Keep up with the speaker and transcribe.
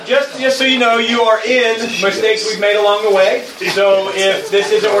just so you know, you are in mistakes we've made along the way. So if this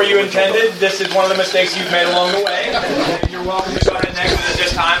isn't where you intended, this is one of the mistakes you've made along the way. And you're welcome to go ahead and exit at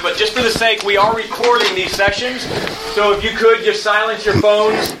this time. But just for the sake, we are recording these sessions. So if you could just silence your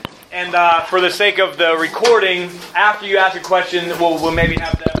phones. And for the sake of the recording, after you ask a question, we'll maybe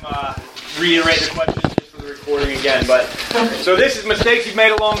have them reiterate the question just for the recording again. But so this is mistakes you've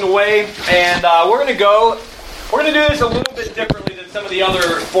made along the way. And we're going to do this a little bit differently than some of the other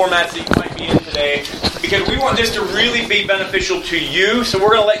formats that you might be in today, because we want this to really be beneficial to you, so we're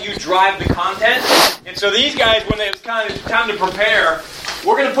going to let you drive the content. And so these guys, when it's kind of time to prepare,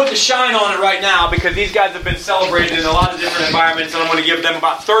 we're going to put the shine on it right now, because these guys have been celebrated in a lot of different environments, and I'm going to give them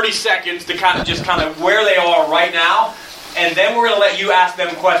about 30 seconds to kind of where they are right now. And then we're going to let you ask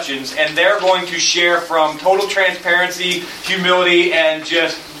them questions, and they're going to share from total transparency, humility, and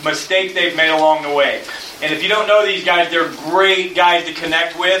just mistakes they've made along the way. And if you don't know these guys, they're great guys to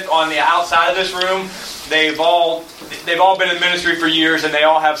connect with on the outside of this room. They've all been in ministry for years, and they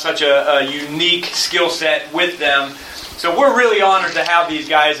all have such a unique skill set with them. So we're really honored to have these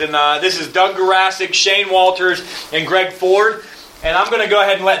guys. And this is Doug Garasick, Shane Walters, and Greg Ford. And I'm going to go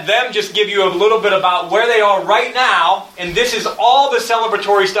ahead and let them just give you a little bit about where they are right now. And this is all the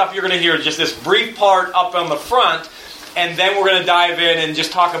celebratory stuff you're going to hear, just this brief part up on the front. And then we're going to dive in and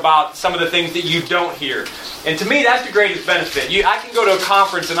just talk about some of the things that you don't hear. And to me, that's the greatest benefit. I can go to a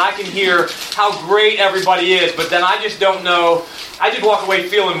conference and I can hear how great everybody is, but then I just don't know. I just walk away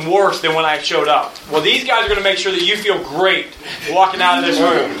feeling worse than when I showed up. Well, these guys are going to make sure that you feel great walking out of this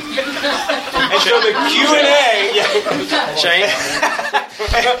room. And so the Q&A... Yeah. Shane?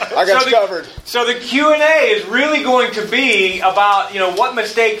 I got you covered. So the Q&A is really going to be about, what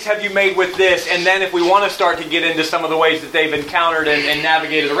mistakes have you made with this? And then if we want to start to get into some of the ways that they've encountered and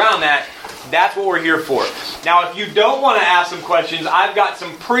navigated around that, that's what we're here for. Now, if you don't want to ask some questions, I've got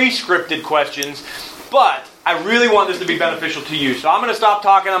some pre-scripted questions, but I really want this to be beneficial to you. So I'm going to stop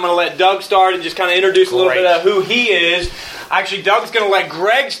talking. I'm going to let Doug start and just kind of introduce a little bit of who he is. Actually, Doug's going to let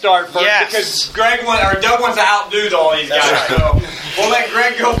Greg start first because Doug wants to outdo all these guys. Right. So we'll let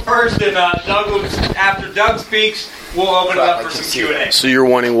Greg go first, and after Doug speaks, we'll open it up for some Q&A. So you're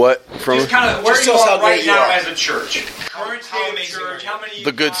wanting what from just kind of where you are right now as a church. Current state of church. How many?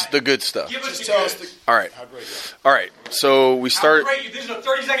 The good stuff. Give us the good. All right. All right. So we start. This is a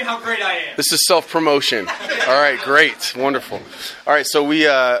 30-second how great I am. This is self-promotion. All right. Great. Wonderful. All right. So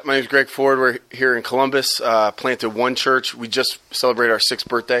my name is Greg Ford. We're here in Columbus. Planted one church. We just celebrated our 6th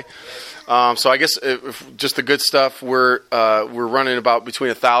birthday. So I guess if just the good stuff. We're running about between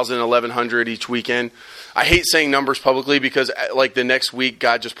 1,000 and 1,100 each weekend. I hate saying numbers publicly because, like, the next week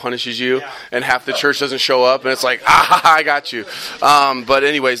God just punishes you, and half the church doesn't show up, and it's like, I got you. But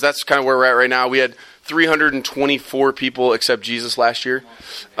anyways, that's kind of where we're at right now. We had 324 people accept Jesus last year.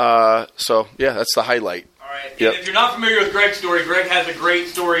 So yeah, that's the highlight. All right. Yep. If you're not familiar with Greg's story, Greg has a great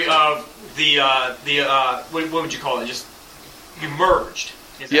story of what would you call it? Just you merged.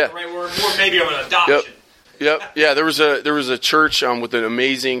 Is that the right word? Or maybe of an adoption. Yep. Yeah, there was a church with an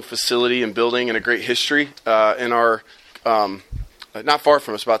amazing facility and building and a great history in our not far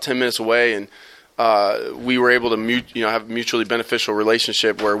from us, about 10 minutes away, and we were able to have a mutually beneficial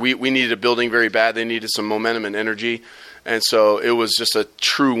relationship where we needed a building very bad. They needed some momentum and energy, and so it was just a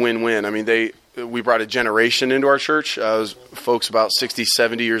true win-win. I mean, we brought a generation into our church. It was folks about 60,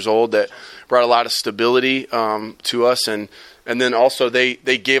 70 years old that brought a lot of stability to us, and then also they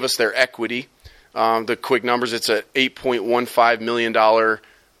gave us their equity. The quick numbers, it's a $8.15 million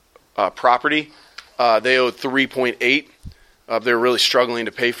property. They owed $3.8. They were really struggling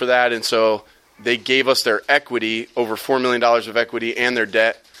to pay for that, and so they gave us their equity, over $4 million of equity, and their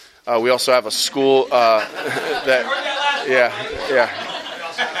debt. We also have a school but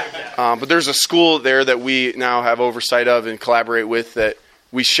there's a school there that we now have oversight of and collaborate with that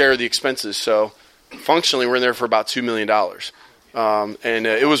we share the expenses. So functionally, we're in there for about $2 million. And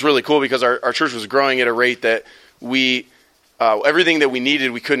it was really cool because our church was growing at a rate that everything that we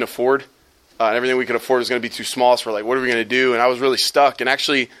needed, we couldn't afford. And everything we could afford was going to be too small. So we're like, what are we going to do? And I was really stuck. And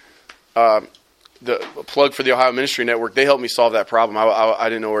actually, the plug for the Ohio Ministry Network, they helped me solve that problem. I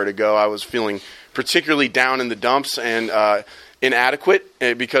didn't know where to go. I was feeling particularly down in the dumps and inadequate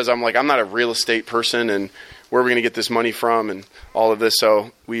because I'm not a real estate person, and where are we going to get this money from and all of this.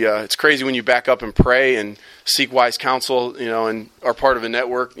 So it's crazy when you back up and pray and seek wise counsel, and are part of a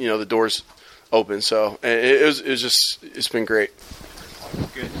network, the doors open. So it's been great.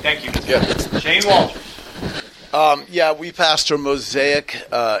 Good. Thank you. Yeah. Shane Walters. We pastor Mosaic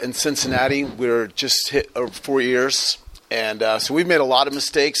in Cincinnati. We're just hit 4 years, and so we've made a lot of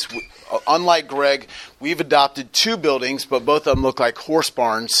mistakes. unlike Greg, we've adopted 2 buildings, but both of them look like horse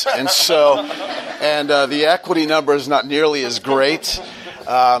barns. And so, the equity number is not nearly as great.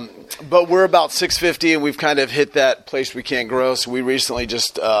 But we're about 650, and we've kind of hit that place we can't grow. So we recently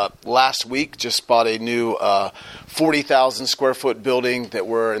just, last week, just bought a new 40,000 square foot building that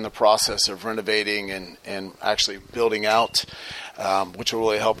we're in the process of renovating and actually building out, which will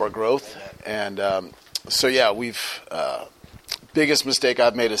really help our growth. And we've biggest mistake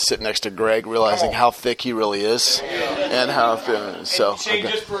I've made is sitting next to Greg, realizing how thick he really is and how thin. So, Shane,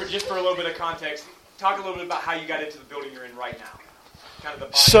 just for a little bit of context, talk a little bit about how you got into the building you're in right now. Kind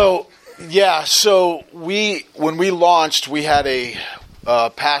of the So when we launched, we had a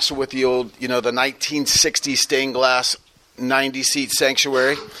pastor with the old, the 1960 stained glass 90-seat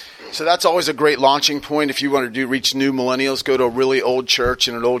sanctuary. So that's always a great launching point. If you want to reach new millennials, go to a really old church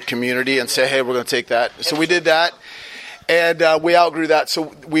in an old community and say, hey, we're going to take that. So we did that, and we outgrew that.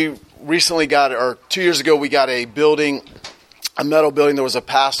 So we recently 2 years ago, we got a building, a metal building. There was a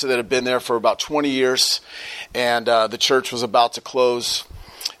pastor that had been there for about 20 years, and the church was about to close.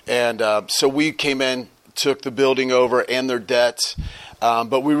 And so we came in, took the building over and their debt.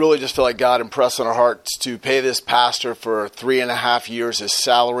 But we really just feel like God impressed on our hearts to pay this pastor for 3.5 years his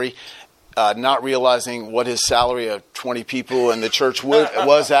salary, not realizing what his salary of 20 people in the church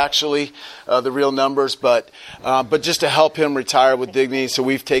was actually the real numbers, but just to help him retire with dignity. So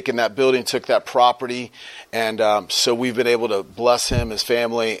we've taken that building, took that property, and so we've been able to bless him, his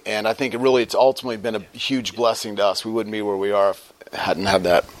family, and I think it's ultimately been a huge blessing to us. We wouldn't be where we are if it hadn't had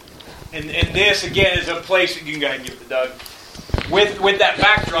that. And this, again, is a place, you can go ahead and give it to Doug. With that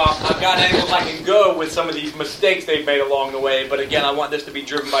backdrop, I've got angles I can go with some of these mistakes they've made along the way. But again, I want this to be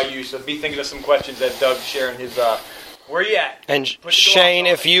driven by you. So be thinking of some questions that Doug's sharing his. Where are you at? And Shane,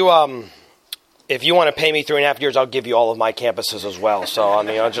 if you want to pay me 3.5 years, I'll give you all of my campuses as well. So I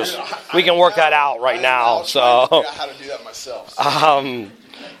mean, we can work that out right now. So I figure out how to do that myself.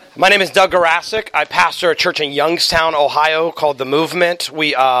 My name is Doug Garasic. I pastor a church in Youngstown, Ohio called The Movement.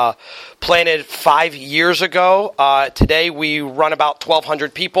 We planted 5 years ago. Today we run about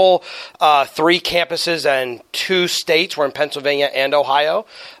 1,200 people, 3 campuses and 2 states. We're in Pennsylvania and Ohio.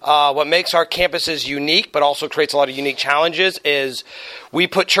 What makes our campuses unique, but also creates a lot of unique challenges, is we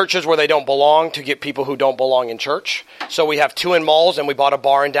put churches where they don't belong to get people who don't belong in church. So we have 2 in malls, and we bought a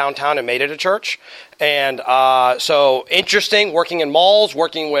bar in downtown and made it a church. And so interesting, working in malls,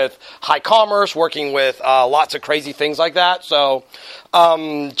 working with high commerce, working with lots of crazy things like that. So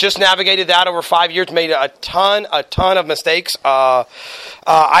just navigated that over 5 years, made a ton of mistakes. I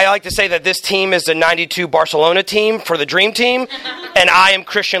like to say that this team is the 92 Barcelona team for the Dream Team, and I am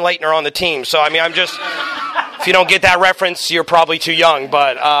Christian Laettner on the team. So, I mean, if you don't get that reference, you're probably too young,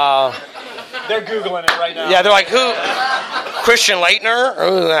 but... They're Googling it right now. Yeah, they're like, who? Christian Laettner?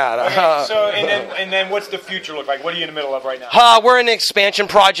 Who's that? Okay, so, and then what's the future look like? What are you in the middle of right now? We're in an expansion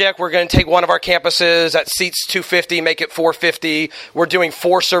project. We're going to take one of our campuses that seats 250, make it 450. We're doing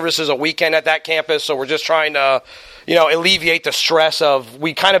 4 services a weekend at that campus, so we're just trying to, alleviate the stress of,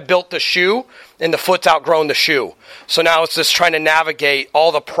 we kind of built the shoe, and the foot's outgrown the shoe. So now it's just trying to navigate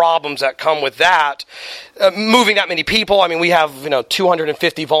all the problems that come with that. Moving that many people, I mean, we have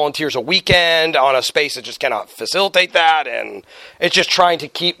 250 volunteers a weekend on a space that just cannot facilitate that, and it's just trying to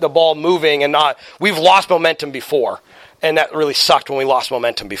keep the ball moving and not. We've lost momentum before, and that really sucked when we lost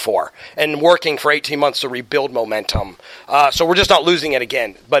momentum before. And working for 18 months to rebuild momentum, so we're just not losing it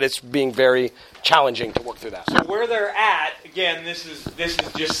again. But it's being very challenging to work through that. So where they're at, again, this is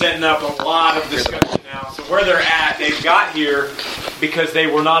just setting up a lot of discussion now. So where they're at, they've got here because they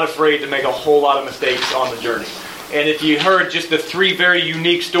were not afraid to make a whole lot of mistakes on the journey. And if you heard just the 3 very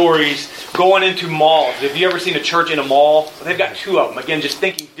unique stories going into malls, have you ever seen a church in a mall? They've got 2 of them. Again, just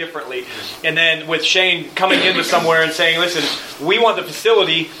thinking differently. And then with Shane coming into somewhere and saying, listen, we want the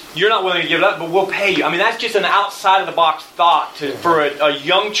facility. You're not willing to give it up, but we'll pay you. I mean, that's just an outside-of-the-box thought for a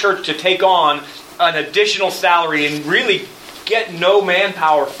young church to take on an additional salary and really get no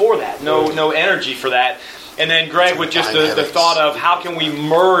manpower for that, no energy for that. And then Greg with just the thought of how can we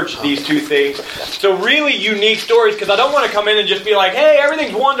merge these 2 things. So really unique stories, because I don't want to come in and just be like, hey,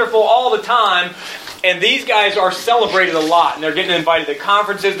 everything's wonderful all the time. And these guys are celebrated a lot. And they're getting invited to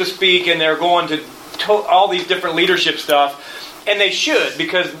conferences to speak, and they're going to all these different leadership stuff. And they should,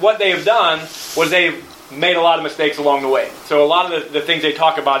 because what they have done was they've made a lot of mistakes along the way. So a lot of the things they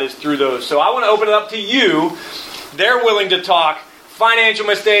talk about is through those. So I want to open it up to you. They're willing to talk financial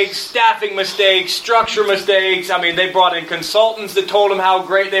mistakes, staffing mistakes, structure mistakes. I mean, they brought in consultants that told them how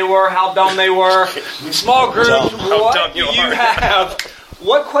great they were, how dumb they were. Small groups.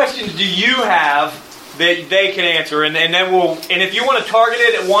 What questions do you have they can answer, and then and if you want to target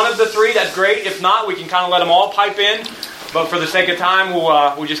it at one of the three, that's great. If not, we can kind of let them all pipe in. But for the sake of time,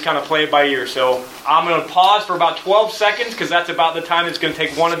 we'll just kind of play it by ear. So I'm going to pause for about 12 seconds because that's about the time it's going to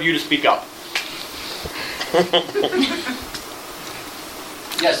take one of you to speak up.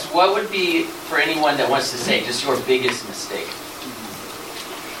 Yes, what would be, for anyone that wants to say, just your biggest mistake?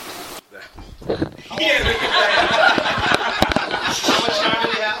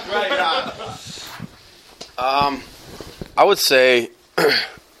 I would say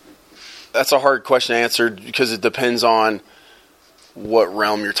that's a hard question to answer because it depends on what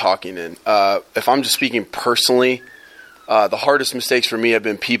realm you're talking in. If I'm just speaking personally, the hardest mistakes for me have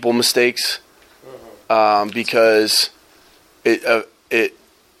been people mistakes because it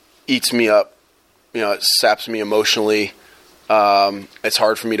eats me up. It saps me emotionally. It's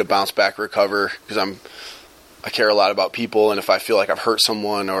hard for me to bounce back, recover because I care a lot about people, and if I feel like I've hurt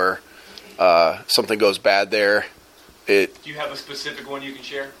someone or something goes bad there, Do you have a specific one you can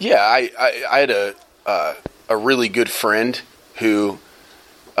share? Yeah, I had a really good friend who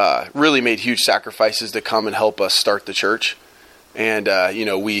really made huge sacrifices to come and help us start the church, and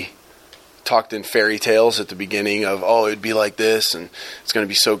we talked in fairy tales at the beginning of, it'd be like this, and it's going to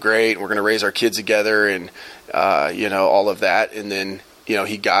be so great, and we're going to raise our kids together, and all of that, and then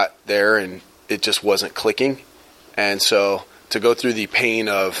he got there, and it just wasn't clicking, and so to go through the pain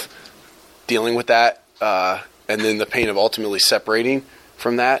of dealing with that, and then the pain of ultimately separating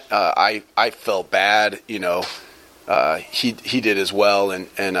from that, I felt bad. He did as well, and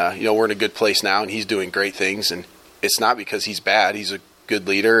we're in a good place now, and he's doing great things, and it's not because he's bad. He's a good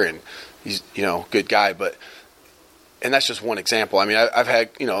leader, and he's good guy, and that's just one example. I mean, I've had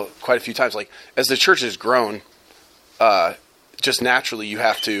quite a few times, like as the church has grown, just naturally you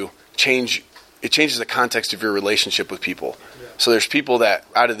have to change. It changes the context of your relationship with people. Yeah. So there's people that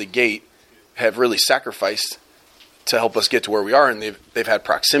out of the gate have really sacrificed to help us get to where we are, and they've had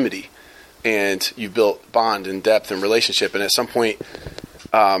proximity, and you've built bond and depth and relationship. And at some point,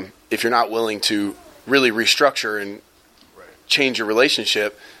 if you're not willing to really restructure and change your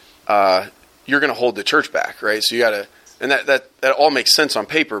relationship, you're going to hold the church back, right? So you got to, and that all makes sense on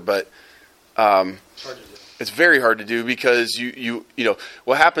paper, but it's very hard to do because you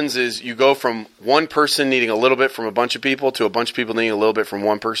what happens is you go from one person needing a little bit from a bunch of people to a bunch of people needing a little bit from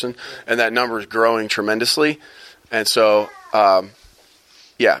one person, and that number is growing tremendously. And so, I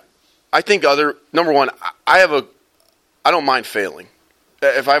think number one, I don't mind failing.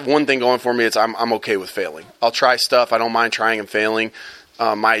 If I have one thing going for me, it's I'm okay with failing. I'll try stuff. I don't mind trying and failing.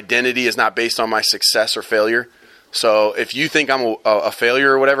 My identity is not based on my success or failure. So if you think I'm a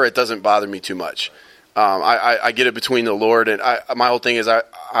failure or whatever, it doesn't bother me too much. I get it between the Lord, and my whole thing is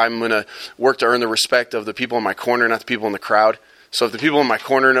I'm going to work to earn the respect of the people in my corner, not the people in the crowd. So if the people in my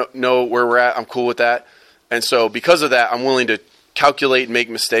corner know where we're at, I'm cool with that. And so because of that, I'm willing to calculate and make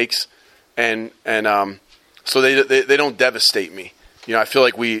mistakes, and so they don't devastate me. I feel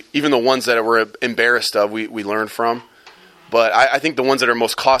like even the ones that we're embarrassed of, we learn from. But I think the ones that are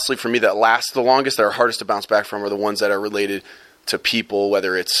most costly for me, that last the longest, that are hardest to bounce back from, are the ones that are related to people,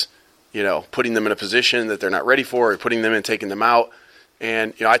 whether it's putting them in a position that they're not ready for, or putting them in, taking them out.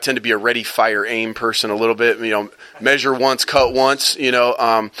 And I tend to be a ready, fire, aim person a little bit. Measure once, cut once.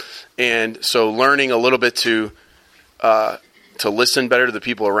 And so learning a little bit to listen better to the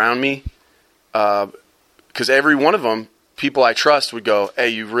people around me, because every one of them, people I trust, would go, "Hey,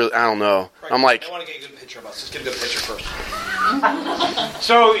 you really? I don't know." Right. I'm like, I want to get a good picture of us. Let's get a good picture first.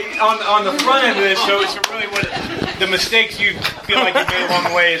 So on the front end of this, so really what the mistakes you feel like you made along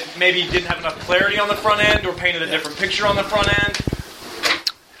the way is maybe you didn't have enough clarity on the front end, or painted a different picture on the front end.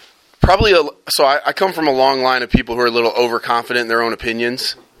 Probably. So I come from a long line of people who are a little overconfident in their own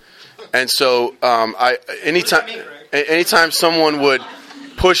opinions, and so anytime someone would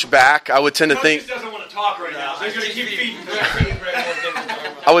push back, I would tend to think. Coach doesn't want to talk right now, so he's going to keep feeding.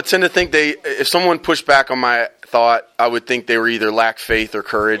 I would tend to think if someone pushed back on my thought, I would think they were either lack faith or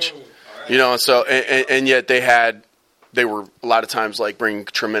courage, and so and yet they were a lot of times like bring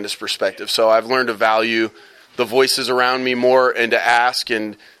tremendous perspective. So I've learned to value the voices around me more, and to ask,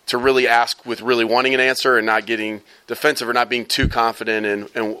 and to really ask with really wanting an answer, and not getting defensive or not being too confident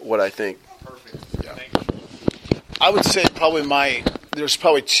in what I think. Perfect. Yeah. Thank you. I would say there's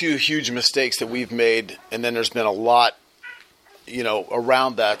probably two huge mistakes that we've made, and then there's been a lot,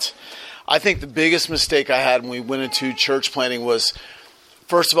 around that. I think the biggest mistake I had when we went into church planting was,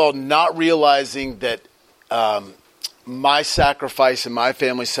 first of all, not realizing that my sacrifice and my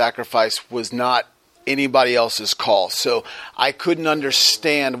family's sacrifice was not anybody else's call. So I couldn't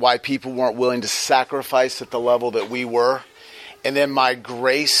understand why people weren't willing to sacrifice at the level that we were. And then my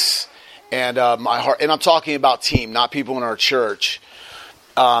grace and my heart, and I'm talking about team, not people in our church,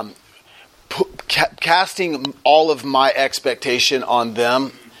 casting all of my expectation on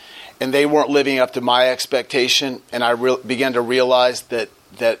them, and they weren't living up to my expectation, and I began to realize that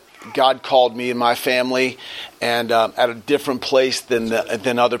God called me and my family, and at a different place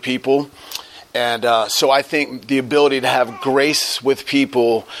than other people. And so I think the ability to have grace with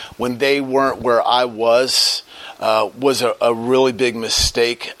people when they weren't where I was a really big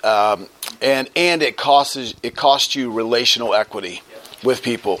mistake, and it costs you relational equity with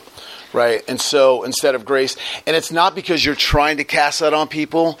people. Right. And so instead of grace, and it's not because you're trying to cast that on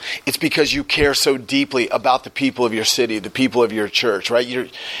people, it's because you care so deeply about the people of your city, the people of your church, right?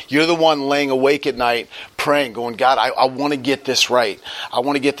 You're the one laying awake at night praying, going, God, I want to get this right. I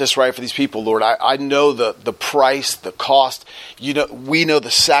want to get this right for these people, Lord. I know the price, the cost. We know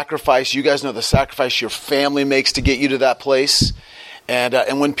the sacrifice. You guys know the sacrifice your family makes to get you to that place.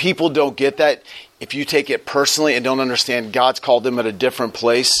 And when people don't get that, if you take it personally and don't understand God's called them at a different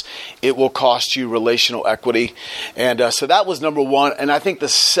place, it will cost you relational equity. And so that was number one. And I think the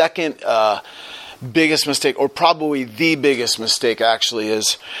second biggest mistake, or probably the biggest mistake actually,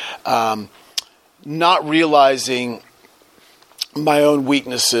 is not realizing my own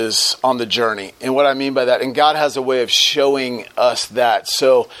weaknesses on the journey. And what I mean by that, and God has a way of showing us that.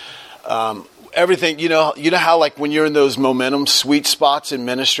 So everything, you know how like when you're in those momentum sweet spots in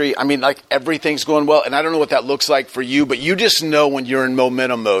ministry, I mean like everything's going well, and I don't know what that looks like for you, but you just know when you're in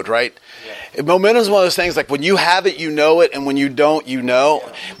momentum mode, right? Yeah. Momentum is one of those things like when you have it, you know it, and when you don't, you know,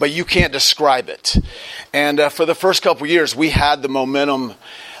 but you can't describe it. And for the first couple of years, we had the momentum,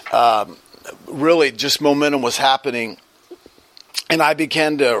 really just momentum was happening. And I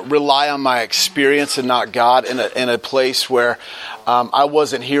began to rely on my experience and not God in a place where I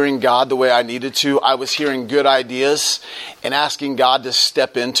wasn't hearing God the way I needed to. I was hearing good ideas and asking God to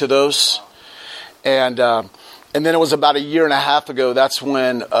step into those. And then it was about a year and a half ago. That's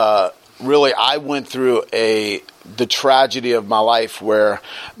when really I went through the tragedy of my life where,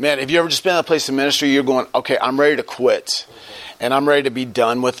 man, have you ever just been in a place of ministry, you're going, okay, I'm ready to quit. And I'm ready to be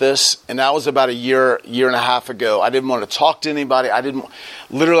done with this. And that was about a year and a half ago. I didn't want to talk to anybody. I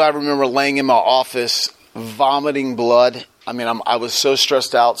remember laying in my office, vomiting blood. I mean, I was so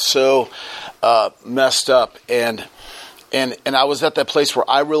stressed out, so messed up. And I was at that place where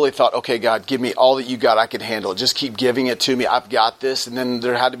I really thought, okay, God, give me all that you got. I can handle it. Just keep giving it to me. I've got this. And then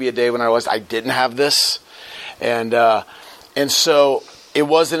there had to be a day when I didn't have this. And so it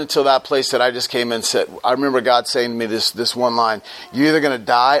wasn't until that place that I just came in and said, I remember God saying to me this one line, you're either going to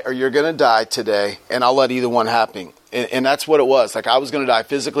die or you're going to die today, and I'll let either one happen. And that's what it was. Like I was going to die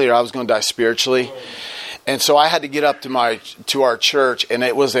physically or I was going to die spiritually. And so I had to get up to our church, and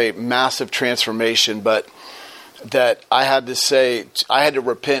it was a massive transformation, but that I had to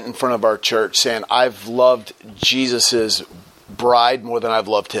repent in front of our church saying, I've loved Jesus's bride more than I've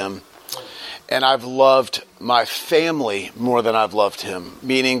loved him. And I've loved my family more than I've loved him.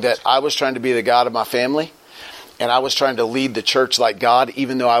 Meaning that I was trying to be the God of my family. And I was trying to lead the church like God.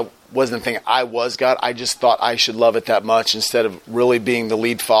 Even though I wasn't thinking I was God. I just thought I should love it that much. Instead of really being the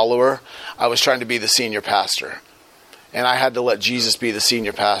lead follower, I was trying to be the senior pastor. And I had to let Jesus be the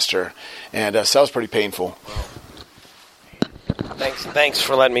senior pastor. And so that was pretty painful. Thanks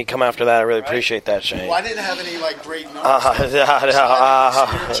for letting me come after that. I really appreciate that, Shane. Well, I didn't have any great numbers.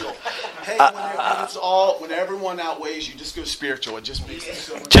 Spiritual. Hey, when everyone outweighs you, just go spiritual. It just makes it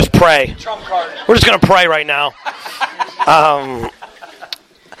so much. Just pray. We're just going to pray right now.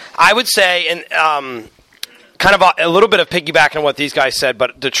 I would say, and kind of a little bit of piggybacking on what these guys said,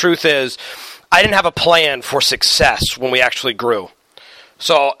 but the truth is, I didn't have a plan for success when we actually grew.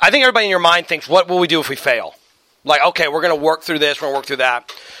 So I think everybody in your mind thinks, what will we do if we fail? Like, okay, we're going to work through this, we're going to work through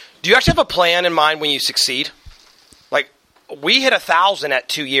that. Do you actually have a plan in mind when you succeed? Like, we hit 1,000 at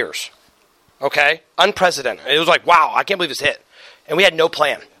 2 years. Okay? Unprecedented. It was like, wow, I can't believe this hit. And we had no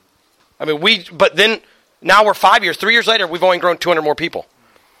plan. I mean, but then, now we're 5 years, 3 years later, we've only grown 200 more people.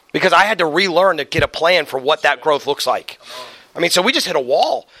 Because I had to relearn to get a plan for what that growth looks like. I mean, so we just hit a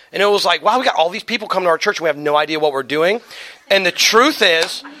wall. And it was like, wow, we got all these people coming to our church and we have no idea what we're doing. And the truth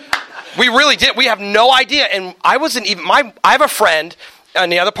is, we really did. We have no idea. And I wasn't even, I have a friend in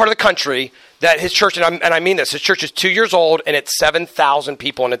the other part of the country that his church, and I mean this, his church is 2 years old and it's 7,000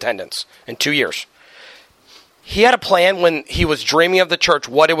 people in attendance in 2 years. He had a plan when he was dreaming of the church,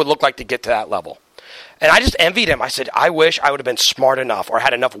 what it would look like to get to that level. And I just envied him. I said, I wish I would have been smart enough or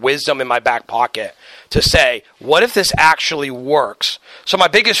had enough wisdom in my back pocket to say, what if this actually works? So my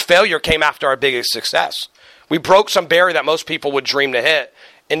biggest failure came after our biggest success. We broke some barrier that most people would dream to hit.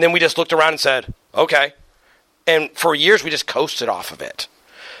 And then we just looked around and said, okay. And for years, we just coasted off of it.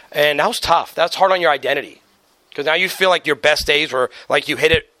 And that was tough. That's hard on your identity. Because now you feel like your best days were like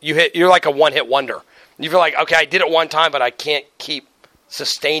you're like a one-hit wonder. You feel like, okay, I did it one time, but I can't keep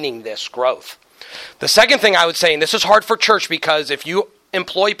sustaining this growth. The second thing I would say, and this is hard for church because if you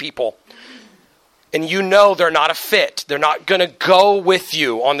employ people and you know they're not a fit, they're not going to go with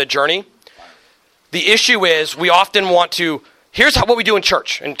you on the journey, the issue is we often want to, here's what we do in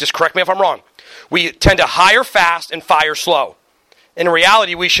church, and just correct me if I'm wrong. We tend to hire fast and fire slow. In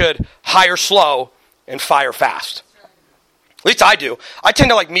reality, we should hire slow and fire fast. At least I do. I tend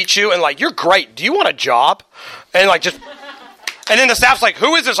to like meet you and like, you're great. Do you want a job? And like just, and then the staff's like,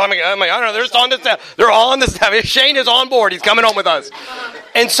 who is this? I'm like, I don't know. They're on the staff. They're all on the staff. Shane is on board. He's coming home with us.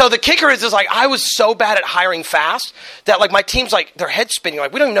 And so the kicker is like, I was so bad at hiring fast that like my team's like, their head's spinning.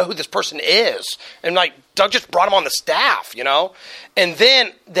 Like, we don't even know who this person is. And like, Doug just brought him on the staff, you know? And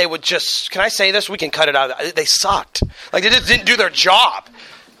then they would just, can I say this? We can cut it out. They sucked. Like they just didn't do their job.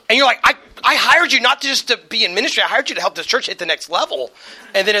 And you're like, I hired you not just to be in ministry. I hired you to help this church hit the next level.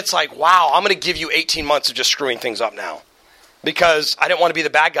 And then it's like, wow, I'm going to give you 18 months of just screwing things up now. Because I didn't want to be the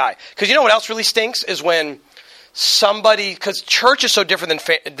bad guy. Because you know what else really stinks is when somebody, because church is so different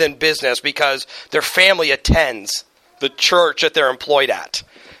than business because their family attends the church that they're employed at.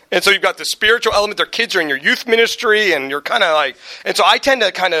 And so you've got the spiritual element. Their kids are in your youth ministry and you're kind of like, and so I tend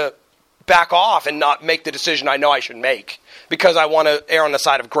to kind of back off and not make the decision I know I should make. Because I want to err on the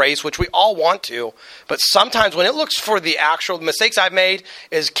side of grace, which we all want to. But sometimes when it looks for the actual mistakes I've made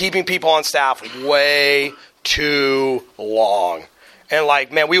is keeping people on staff way too long. And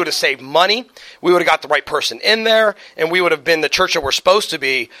like, man, we would have saved money. We would have got the right person in there. And we would have been the church that we're supposed to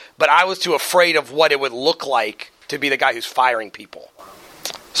be. But I was too afraid of what it would look like to be the guy who's firing people.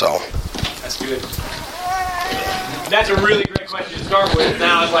 So. That's good. That's a really great question to start with.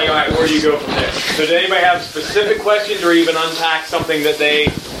 Now it's like, all right, where do you go from there? So does anybody have specific questions or even unpack something that they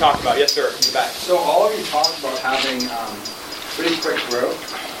talked about? Yes, sir, in the back. So all of you talked about having pretty quick growth.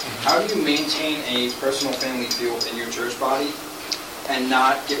 How do you maintain a personal family feel within your church body and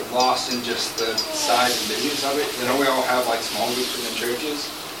not get lost in just the size and business of it? Because I know we all have like small groups within churches,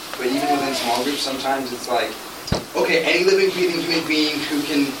 but even within small groups, sometimes it's like, okay, any living, breathing human being who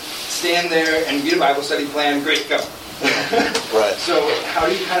can stand there and read a Bible study plan, great, go. Right. So how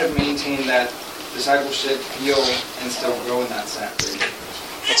do you kind of maintain that discipleship feel and still grow in that sense?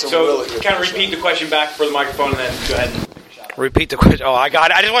 So kind of repeat the question back for the microphone and then go ahead and repeat the question. Oh, I got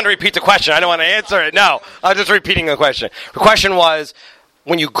it. I just wanted to repeat the question. I don't want to answer it. No, I was just repeating the question. The question was,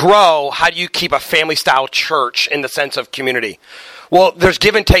 when you grow, how do you keep a family-style church in the sense of community? Well, there's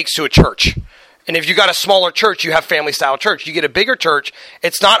give and takes to a church. And if you got a smaller church, you have family-style church. You get a bigger church,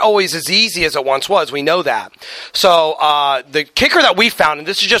 it's not always as easy as it once was. We know that. So the kicker that we found, and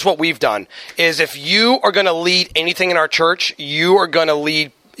this is just what we've done, is if you are going to lead anything in our church, you're going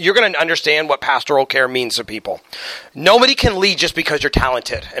to understand what pastoral care means to people. Nobody can lead just because you're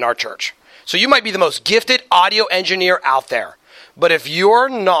talented in our church. So you might be the most gifted audio engineer out there. But if you're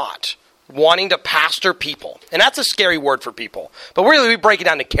not wanting to pastor people, and that's a scary word for people, but really we break it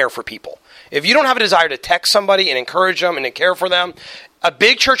down to care for people. If you don't have a desire to text somebody and encourage them and to care for them, a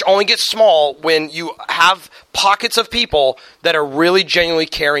big church only gets small when you have pockets of people that are really genuinely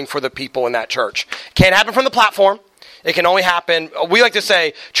caring for the people in that church. Can't happen from the platform. It can only happen, we like to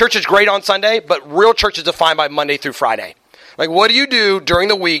say, church is great on Sunday, but real church is defined by Monday through Friday. Like, what do you do during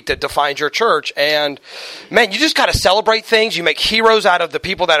the week that defines your church? And, man, you just got to celebrate things. You make heroes out of the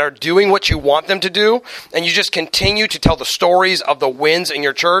people that are doing what you want them to do. And you just continue to tell the stories of the wins in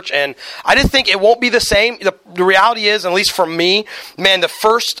your church. And I just think it won't be the same. The reality is, at least for me, man, the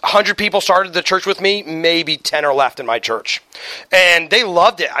first 100 people started the church with me, maybe 10 are left in my church. And they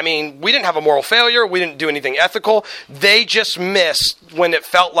loved it. I mean, we didn't have a moral failure. We didn't do anything ethical. They just missed when it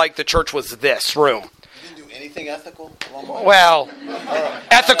felt like the church was this room. Anything ethical? Well,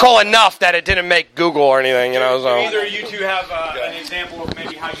 ethical enough that it didn't make Google or anything, you know. So. Either of you two have an example of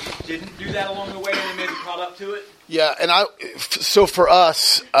maybe how you didn't do that along the way and maybe caught up to it? Yeah, and so for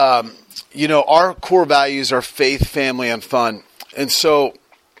us, our core values are faith, family, and fun. And so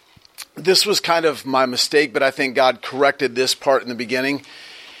this was kind of my mistake, but I think God corrected this part in the beginning.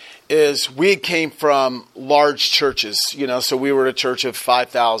 Is we came from large churches, so we were a church of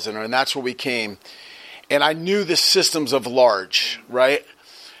 5,000, and that's where we came. And I knew the systems of large, right?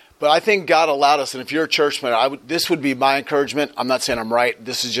 But I think God allowed us, and if you're a churchman, this would be my encouragement. I'm not saying I'm right.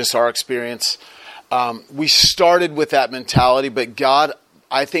 This is just our experience. We started with that mentality, but God,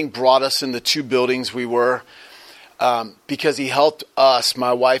 I think, brought us in the two buildings we were because He helped us,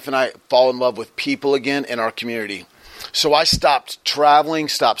 my wife and I, fall in love with people again in our community. So I stopped traveling,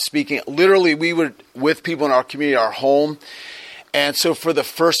 stopped speaking. Literally, we were with people in our community, our home. And so for the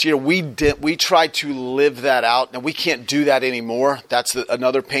first year, we tried to live that out. Now, we can't do that anymore. That's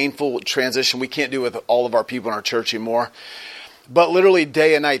another painful transition. We can't do it with all of our people in our church anymore. But literally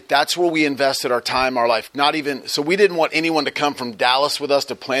day and night, that's where we invested our time, our life. So we didn't want anyone to come from Dallas with us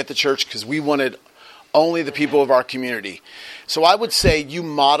to plant the church because we wanted only the people of our community. So I would say you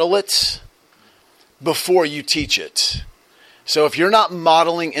model it before you teach it. So if you're not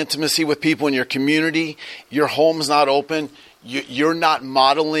modeling intimacy with people in your community, your home's not open, you're not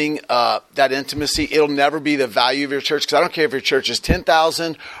modeling that intimacy, it'll never be the value of your church. Because I don't care if your church is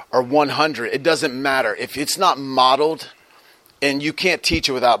 10,000 or 100. It doesn't matter. If it's not modeled, and you can't teach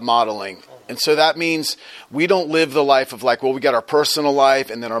it without modeling. And so that means we don't live the life of like, well, we got our personal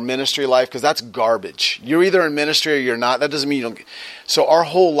life and then our ministry life, because that's garbage. You're either in ministry or you're not. That doesn't mean you don't. So our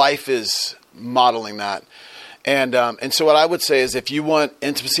whole life is modeling that. And so what I would say is if you want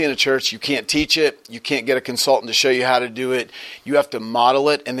intimacy in a church, you can't teach it. You can't get a consultant to show you how to do it. You have to model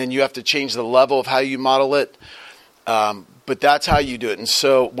it, and then you have to change the level of how you model it. But that's how you do it. And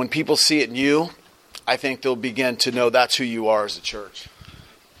so when people see it in you, I think they'll begin to know that's who you are as a church.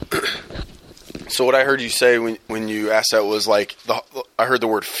 So what I heard you say when you asked that was like, I heard the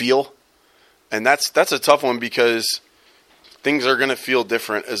word feel. And that's a tough one because things are going to feel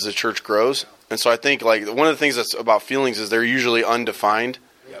different as the church grows. And so I think like one of the things that's about feelings is they're usually undefined.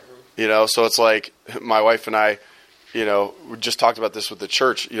 Yep. So it's like my wife and I, we just talked about this with the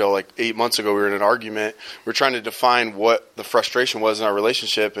church, like 8 months ago, we were in an argument. We were trying to define what the frustration was in our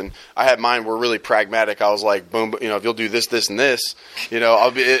relationship. And I had mine, we're really pragmatic. I was like, boom, if you'll do this, this, and this,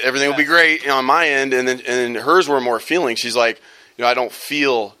 everything will be great on my end. And then hers were more feeling. She's like, I don't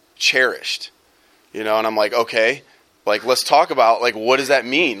feel cherished, and I'm like, okay, like, let's talk about like, what does that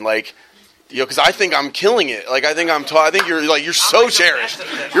mean? Like, because I think I'm killing it. Like, I think you're like, you're so cherished.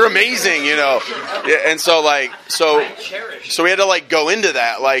 You're amazing, Yeah, and so like, so we had to like go into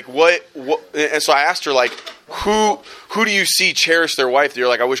that. Like, what, and so I asked her like, who do you see cherish their wife? You're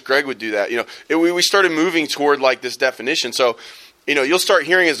like, I wish Greg would do that. We started moving toward like this definition. So, you'll start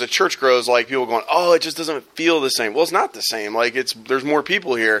hearing as the church grows, like people going, oh, it just doesn't feel the same. Well, it's not the same. Like there's more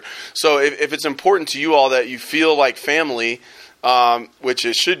people here. So if it's important to you all that you feel like family, which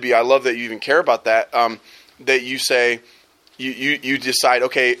it should be. I love that you even care about that. That you say, you decide,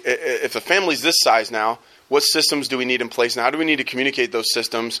 okay, if the family's this size now, what systems do we need in place now? How do we need to communicate those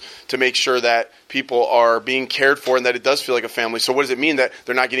systems to make sure that people are being cared for and that it does feel like a family? So what does it mean that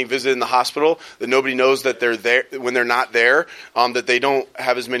they're not getting visited in the hospital, that nobody knows that they're there when they're not there, that they don't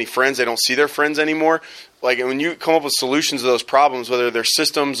have as many friends, they don't see their friends anymore? Like, when you come up with solutions to those problems, whether they're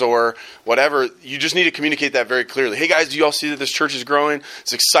systems or whatever, you just need to communicate that very clearly. Hey, guys, do you all see that this church is growing?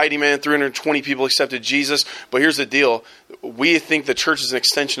 It's exciting, man. 320 people accepted Jesus. But here's the deal. We think the church is an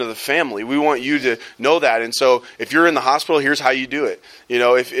extension of the family. We want you to know that. And so if you're in the hospital, here's how you do it.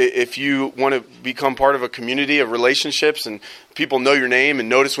 If you want to become part of a community of relationships and people know your name and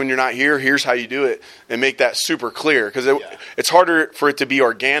notice when you're not here, here's how you do it, and make that super clear. Because it's harder for it to be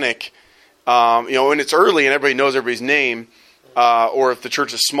organic when it's early and everybody knows everybody's name, or if the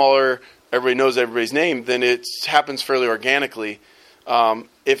church is smaller, everybody knows everybody's name, then it happens fairly organically.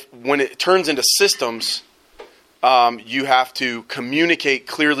 When it turns into systems, you have to communicate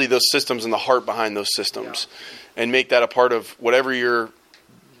clearly those systems and the heart behind those systems, and make that a part of whatever your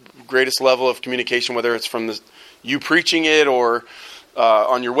greatest level of communication, whether it's from you preaching it or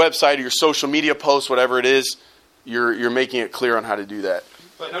on your website or your social media posts, whatever it is, you're making it clear on how to do that.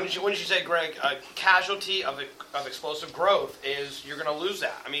 But when did you say, Greg, a casualty of explosive growth is you're going to lose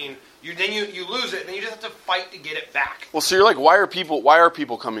that? I mean, you lose it, and then you just have to fight to get it back. Well, so you're like, why are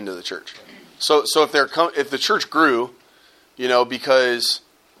people coming to the church? So if the church grew, because,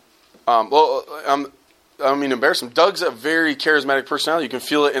 I don't mean to embarrass him. Doug's a very charismatic personality. You can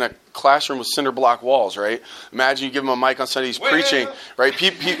feel it in a classroom with cinder block walls, right? Imagine you give him a mic on Sunday, he's preaching, right?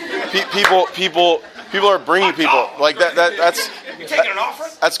 People are bringing people like that. That's taking an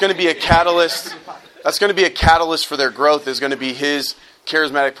offering. That's going to be a catalyst. That's going to be a catalyst for their growth. Is going to be his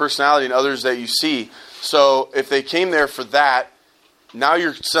charismatic personality and others that you see. So if they came there for that, now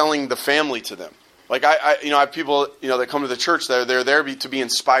you're selling the family to them. Like I have people that come to the church. They're there to be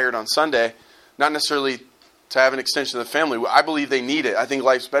inspired on Sunday, not necessarily to have an extension of the family. I believe they need it. I think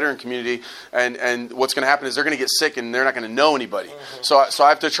life's better in community, and what's going to happen is they're going to get sick and they're not going to know anybody. Mm-hmm. So I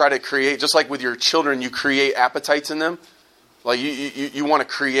have to try to create, just like with your children, you create appetites in them. Like you want to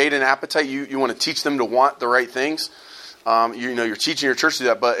create an appetite. You want to teach them to want the right things. You're teaching your church to do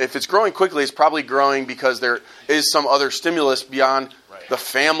that. But if it's growing quickly, it's probably growing because there is some other stimulus beyond the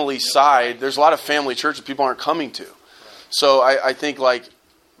family side. There's a lot of family churches people aren't coming to. So I think with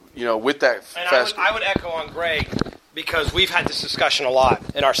that, and I would echo on Greg. because we've had this discussion a lot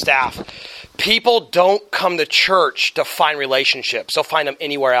in our staff. People don't come to church to find relationships. They'll find them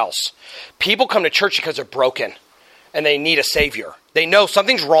anywhere else. People come to church because they're broken and they need a savior. They know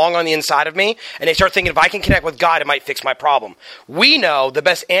something's wrong on the inside of me, and they start thinking, if I can connect with God, it might fix my problem. We know the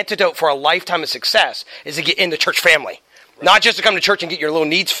best antidote for a lifetime of success is to get in the church family. Not just to come to church and get your little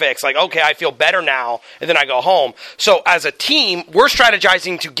needs fixed, like, okay, I feel better now, and then I go home. So as a team, we're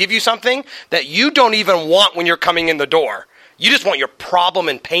strategizing to give you something that you don't even want when you're coming in the door. You just want your problem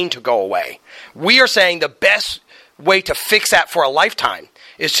and pain to go away. We are saying the best way to fix that for a lifetime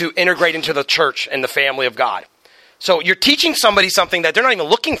is to integrate into the church and the family of God. So you're teaching somebody something that they're not even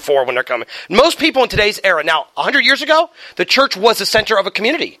looking for when they're coming. Most people in today's era, now 100 years ago, the church was the center of a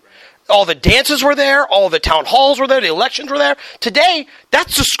community. All the dances were there, all the town halls were there, the elections were there. Today,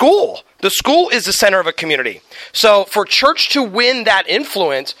 that's the school. The school is the center of a community. So for church to win that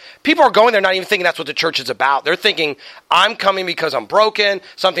influence, people are going there not even thinking that's what the church is about. They're thinking, I'm coming because I'm broken,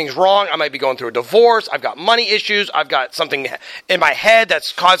 something's wrong, I might be going through a divorce, I've got money issues, I've got something in my head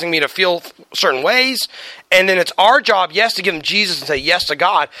that's causing me to feel certain ways. And then it's our job, yes, to give them Jesus and say yes to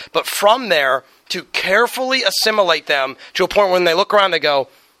God, but from there, to carefully assimilate them to a point when they look around and they go,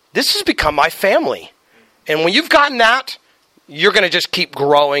 this has become my family. And when you've gotten that, you're going to just keep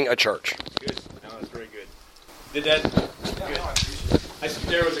growing a church. Good. No, that's very good. Did that? Good.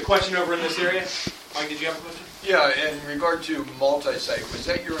 There was a question over in this area. Mike, did you have a question? Yeah, in regard to multi-site, was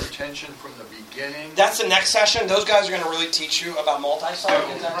that your intention from the beginning? That's the next session. Those guys are going to really teach you about multi-site.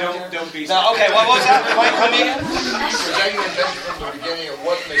 Don't be. No, okay, what was that? Mike, come again? Was that your intention from the beginning, or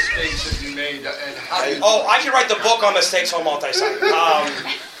what mistakes have you made, and how did... Oh, I could write the book on mistakes on multi-site.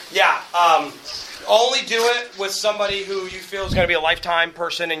 Only do it with somebody who you feel is going to be a lifetime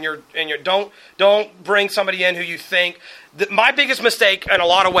person, and don't bring somebody in who you think. My biggest mistake in a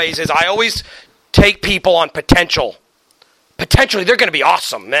lot of ways is I always take people on potential. Potentially, they're going to be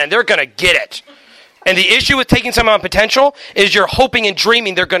awesome, man. They're going to get it. And the issue with taking someone on potential is you're hoping and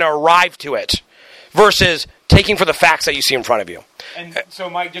dreaming they're going to arrive to it versus taking for the facts that you see in front of you. And so,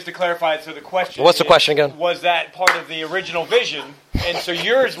 Mike, just to clarify, so the question What's the question again? Was that part of the original vision? And so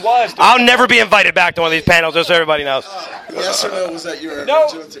yours was... I'll never be invited back to one of these panels, just so everybody knows. Yes or no, was that your No,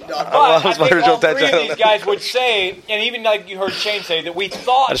 original but I think all three of these guys would say, and even like you heard Shane say, that we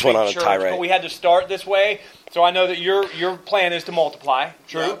thought I just went on a church, tirade. but we had to start this way. So I know that your plan is to multiply.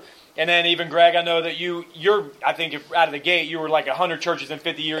 True. Yeah. And then even Greg, I know that I think out of the gate, you were like 100 churches in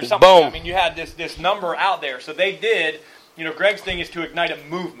 50 years. Something Boom. Like that. I mean, you had this number out there. So they did, Greg's thing is to ignite a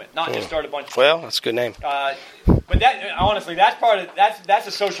movement, not just start a bunch of... Well, that's a good name. But that, honestly, that's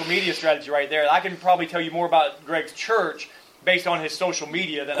a social media strategy right there. I can probably tell you more about Greg's church based on his social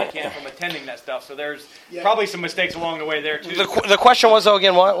media than I can from attending that stuff. So there's probably some mistakes along the way there, too. The question was, though,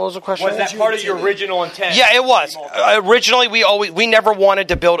 again, what was the question? Was that part of your original intent? Yeah, it was. Originally, we never wanted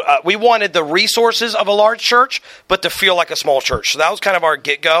to build... we wanted the resources of a large church, but to feel like a small church. So that was kind of our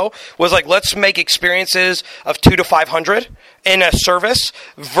get-go, was like, let's make experiences of 200 to 500 in a service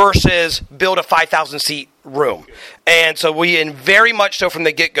versus build a 5,000-seat room. And so we, very much so from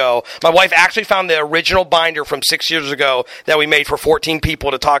the get-go, my wife actually found the original binder from 6 years ago that we made for 14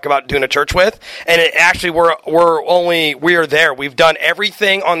 people to talk about doing a church with. And it actually, we are there. We've done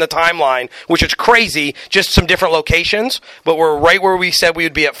everything on the timeline, which is crazy, just some different locations, but we're right where we said we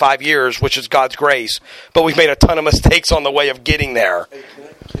would be at 5 years, which is God's grace. But we've made a ton of mistakes on the way of getting there. Hey,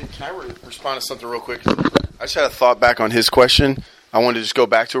 can I respond to something real quick? I just had a thought back on his question. I wanted to just go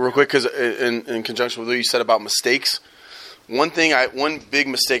back to it real quick because in conjunction with what you said about mistakes, one big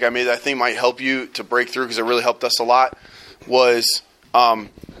mistake I made that I think might help you to break through because it really helped us a lot was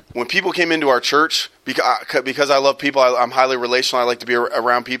when people came into our church, because I love people, I'm highly relational, I like to be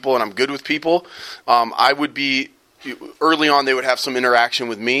around people, and I'm good with people, I would be... Early on, they would have some interaction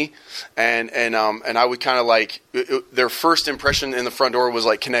with me, and I would kind of like their first impression in the front door was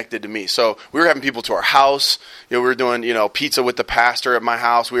like connected to me. So we were having people to our house. We were doing pizza with the pastor at my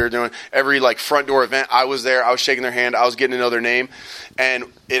house. We were doing every like front door event. I was there. I was shaking their hand. I was getting to know their name, and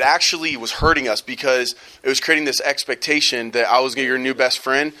it actually was hurting us because it was creating this expectation that I was your new best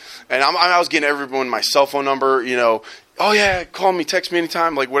friend, and I was getting everyone my cell phone number. Oh yeah, call me, text me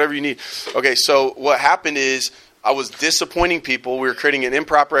anytime, like whatever you need. Okay, so what happened is, I was disappointing people. We were creating an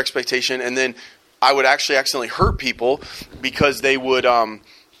improper expectation, and then I would actually accidentally hurt people because they would,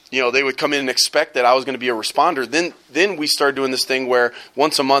 they would come in and expect that I was going to be a responder. Then we started doing this thing where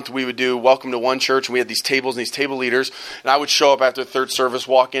once a month we would do Welcome to One Church, and we had these tables and these table leaders, and I would show up after the third service,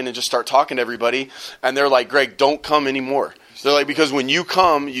 walk in, and just start talking to everybody, and they're like, "Greg, don't come anymore." They're like, because when you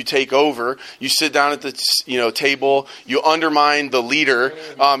come, you take over, you sit down at the table, you undermine the leader,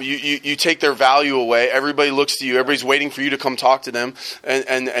 you take their value away. Everybody looks to you. Everybody's waiting for you to come talk to them.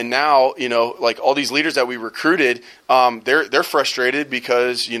 And now, like all these leaders that we recruited, they're frustrated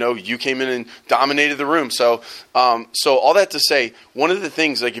because, you came in and dominated the room. So all that to say, one of the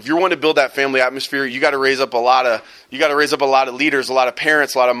things, like if you want to build that family atmosphere, you got to raise up a lot of leaders, a lot of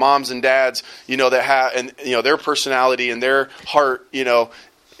parents, a lot of moms and dads, that have, and their personality and their heart,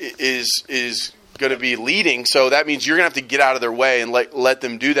 is going to be leading. So that means you're going to have to get out of their way and let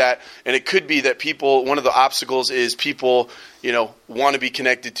them do that. And it could be that people, one of the obstacles is people, want to be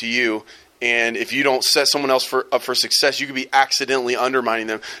connected to you. And if you don't set someone else up for success, you could be accidentally undermining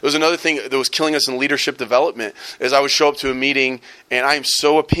them. It was another thing that was killing us in leadership development, is I would show up to a meeting, and I am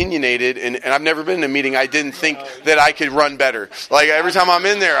so opinionated, and I've never been in a meeting I didn't think that I could run better. Like every time I'm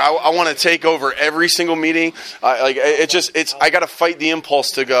in there, I want to take over every single meeting. I got to fight the impulse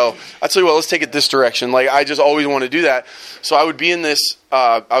to go, I tell you what, let's take it this direction. Like I just always want to do that. So I would be in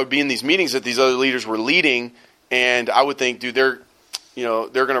these meetings that these other leaders were leading, and I would think, dude, they're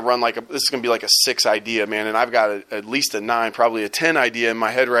going to run this is going to be like a 6 idea, man. And I've got at least a 9, probably a 10 idea in my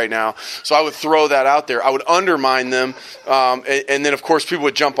head right now. So I would throw that out there. I would undermine them. And then of course people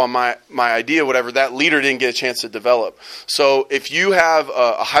would jump on my idea, whatever. That leader didn't get a chance to develop. So if you have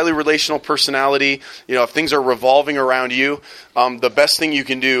a highly relational personality, if things are revolving around you, the best thing you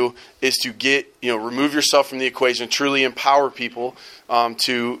can do is to remove yourself from the equation, truly empower people,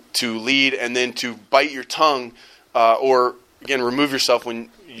 to lead, and then to bite your tongue, or again, remove yourself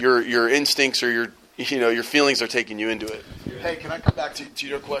when your instincts or your feelings are taking you into it. Hey, can I come back to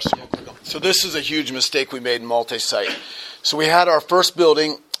your question real quick? So this is a huge mistake we made in multi-site. So we had our first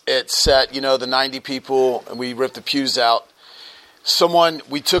building. It set, the 90 people, and we ripped the pews out.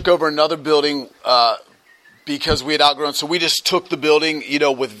 We took over another building because we had outgrown. So we just took the building,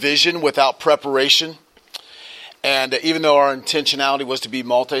 with vision, without preparation. And even though our intentionality was to be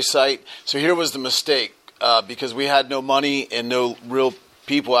multi-site, so here was the mistake. Because we had no money and no real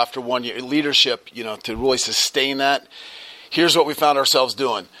people after 1 year, leadership, to really sustain that. Here's what we found ourselves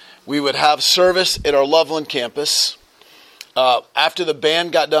doing. We would have service at our Loveland campus. After the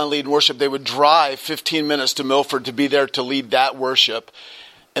band got done leading worship, they would drive 15 minutes to Milford to be there to lead that worship.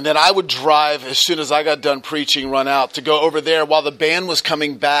 And then I would drive, as soon as I got done preaching, run out to go over there while the band was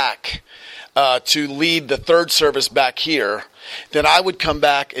coming back to lead the third service back here. Then I would come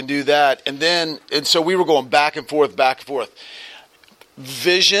back and do that. And so we were going back and forth.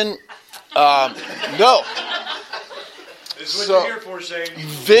 Vision, no. This is what you're here for, Shane.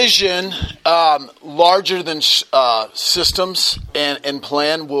 Vision, larger than systems and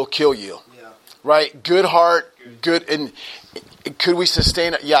plan will kill you. Yeah. Right? Good heart, good. And could we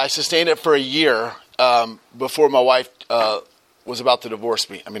sustain it? Yeah, I sustained it for a year before my wife was about to divorce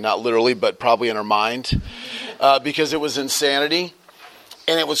me. I mean, not literally, but probably in her mind, because it was insanity.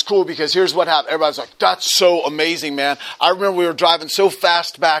 And it was cool because here's what happened. Everybody's like, that's so amazing, man. I remember we were driving so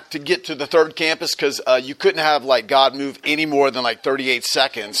fast back to get to the third campus because you couldn't have God move any more than 38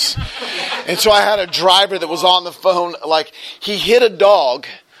 seconds. And so I had a driver that was on the phone. He hit a dog.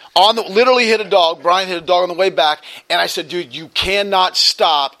 Literally hit a dog. Brian hit a dog on the way back. And I said, dude, you cannot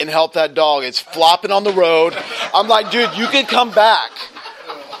stop and help that dog. It's flopping on the road. I'm like, dude, you can come back.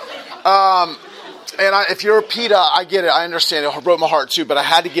 And if you're a PETA, I get it. I understand it. It broke my heart too, but I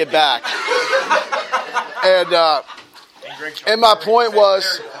had to get back. And my point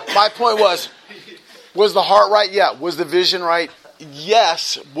was, was the heart right? Yeah. Was the vision right?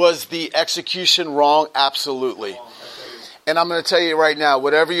 Yes. Was the execution wrong? Absolutely. And I'm going to tell you right now,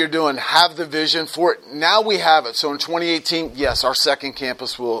 whatever you're doing, have the vision for it. Now we have it. So in 2018, yes, our second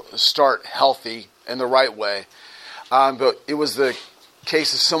campus will start healthy in the right way. But it was the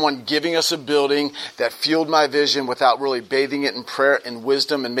case of someone giving us a building that fueled my vision without really bathing it in prayer and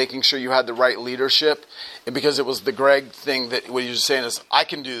wisdom and making sure you had the right leadership. And because it was the Greg thing that what he was saying is, I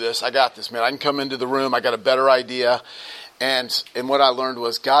can do this. I got this, man. I can come into the room. I got a better idea. And what I learned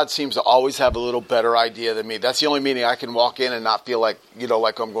was God seems to always have a little better idea than me. That's the only meeting I can walk in and not feel like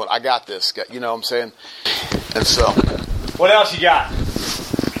I'm going, I got this. You know what I'm saying? And so. What else you got?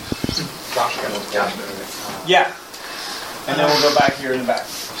 Yeah. And then we'll go back here in the back.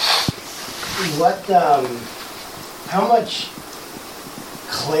 How much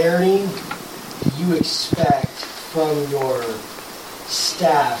clarity do you expect from your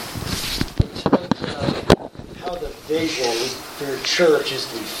staff in terms of how the vision for your church is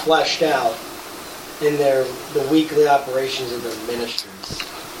to be fleshed out in the weekly operations of their ministries?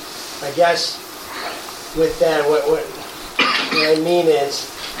 I guess with that, what I mean is,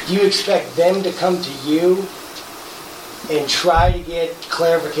 do you expect them to come to you and try to get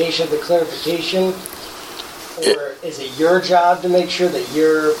clarification of the clarification? Or is it your job to make sure that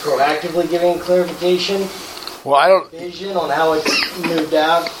you're proactively giving clarification? Well, I don't. Vision on how it's moved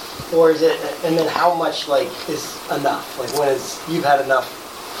out? Or is it, and then how much, like, is enough? Like, when is, you've had enough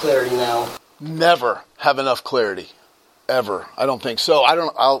clarity now? Never have enough clarity. Ever. I don't think so.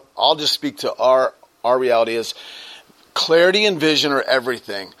 I'll just speak to our reality is clarity and vision are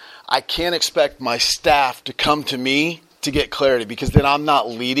everything. I can't expect my staff to come to me to get clarity because then I'm not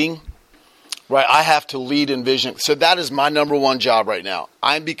leading, right? I have to lead in vision. So that is my number one job right now.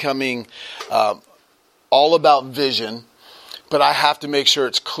 I'm becoming all about vision, but I have to make sure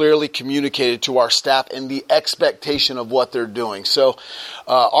it's clearly communicated to our staff and the expectation of what they're doing. So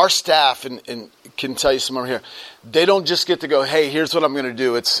our staff, and can tell you some over here, they don't just get to go, hey, here's what I'm going to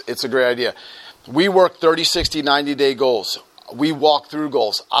do. It's a great idea. We work 30, 60, 90-day goals. We walk through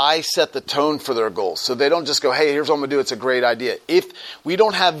goals. I set the tone for their goals. So they don't just go, hey, here's what I'm going to do. It's a great idea. If we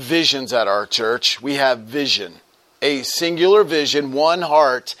don't have visions at our church, we have vision. A singular vision, one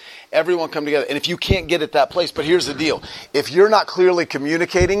heart, everyone come together. And if you can't get at that place, but here's the deal. If you're not clearly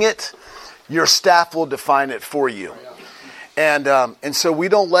communicating it, your staff will define it for you. And so we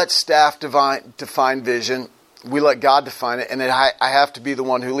don't let staff define vision. We let God define it, and I have to be the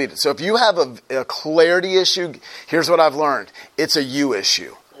one who leads it. So if you have a clarity issue, here's what I've learned. It's a you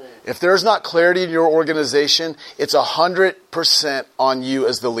issue. If there's not clarity in your organization, it's 100% on you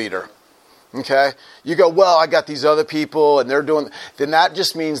as the leader. Okay? You go, well, I got these other people, and they're doing... Then that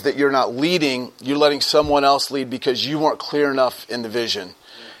just means that you're not leading. You're letting someone else lead because you weren't clear enough in the vision.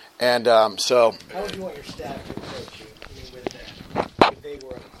 And so... How would you want your staff to approach you? I mean, with that, if they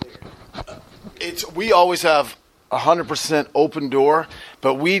were unclear? We always have 100% open door,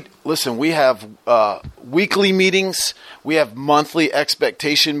 but we have weekly meetings, we have monthly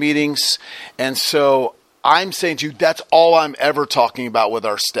expectation meetings, and so I'm saying to you, that's all I'm ever talking about with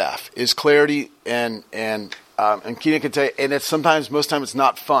our staff is clarity, and Keenan can tell you, and most times it's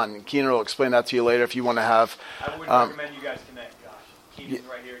not fun. Keenan will explain that to you later if you want to have. I would recommend you guys connect, Josh. Keenan's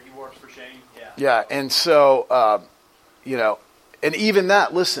right here. He works for Shane. Yeah, and so and even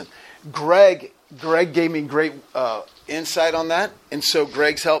that. Listen. Greg gave me great insight on that, and so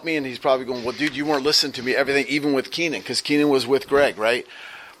Greg's helped me, and he's probably going, well, dude, you weren't listening to me, everything, even with Keenan, because Keenan was with Greg, right?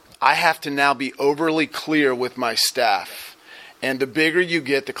 I have to now be overly clear with my staff, and the bigger you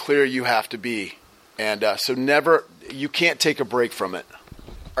get, the clearer you have to be, and so you can't take a break from it.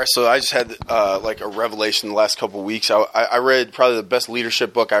 All right, so I just had like a revelation the last couple of weeks. I read probably the best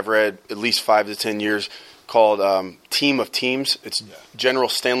leadership book I've read at least 5 to 10 years, called Team of Teams. It's General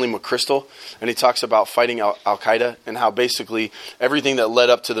Stanley McChrystal, and he talks about fighting Al-Qaeda and how basically everything that led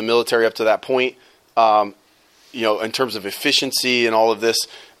up to the military up to that point, in terms of efficiency and all of this,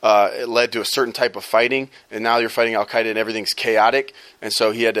 it led to a certain type of fighting, and now you're fighting Al-Qaeda and everything's chaotic. And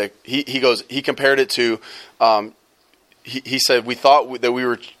so he compared it to, he said, we thought that we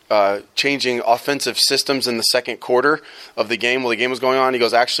were changing offensive systems in the second quarter of the game while the game was going on. He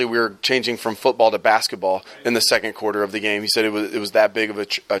goes, actually, we were changing from football to basketball in the second quarter of the game. He said it was that big of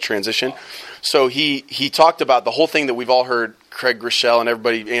a transition. So he talked about the whole thing that we've all heard Craig Groeschel and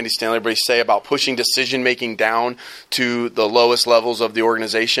Andy Stanley, everybody say about pushing decision-making down to the lowest levels of the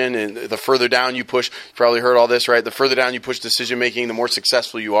organization. And the further down you push, you've probably heard all this, right? The further down you push decision-making, the more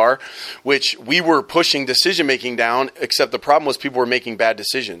successful you are, which we were pushing decision-making down, except the problem was people were making bad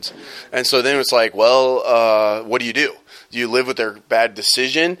decisions. And so then it's like, well, what do you do? Do you live with their bad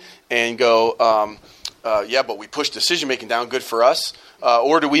decision and go, but we push decision-making down, good for us?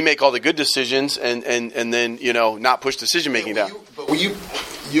 Or do we make all the good decisions and then, not push decision-making down?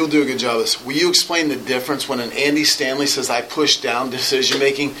 You'll do a good job of this. Will you explain the difference when an Andy Stanley says, I push down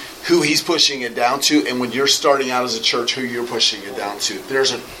decision-making, who he's pushing it down to, and when you're starting out as a church, who you're pushing it down to?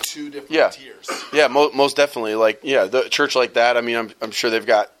 There's two different tiers. Yeah, most definitely. The church like that, I mean, I'm sure they've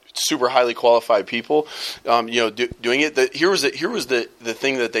got super highly qualified people, doing it. Here was the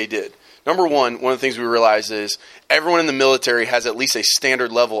thing that they did. Number one of the things we realized is everyone in the military has at least a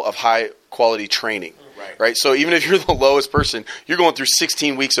standard level of high quality training. Right. So even if you're the lowest person, you're going through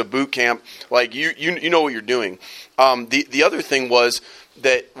 16 weeks of boot camp. Like you know what you're doing. The other thing was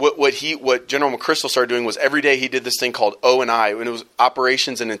that what General McChrystal started doing was every day he did this thing called O&I, and it was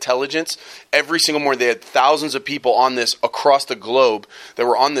operations and intelligence. Every single morning they had thousands of people on this across the globe that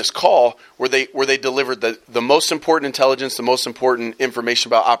were on this call where they delivered the most important intelligence, the most important information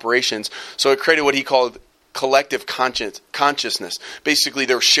about operations. So it created what he called collective consciousness. Basically,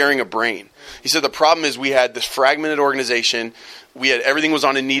 they were sharing a brain. He said the problem is we had this fragmented organization. Everything was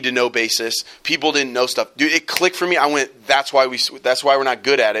on a need to know basis. People didn't know stuff. Dude, it clicked for me. I went, that's why we're not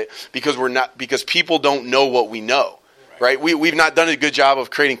good at it, because people don't know what we know. right? We've not done a good job of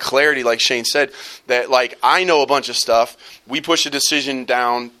creating clarity, like Shane said, that like I know a bunch of stuff. We push a decision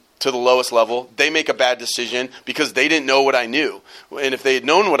down to the lowest level. They make a bad decision because they didn't know what I knew. And if they had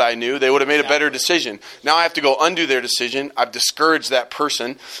known what I knew, they would have made a better decision. Now I have to go undo their decision. I've discouraged that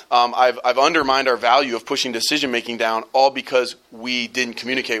person. I've undermined our value of pushing decision making down, all because we didn't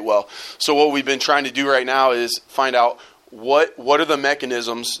communicate well. So what we've been trying to do right now is find out what are the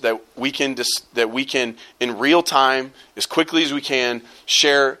mechanisms that we can in real time, as quickly as we can,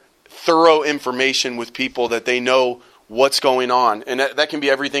 share thorough information with people that they know what's going on. And that can be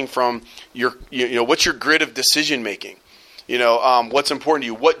everything from what's your grid of decision making, what's important to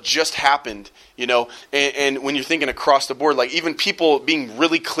you, what just happened, and when you're thinking across the board, like even people being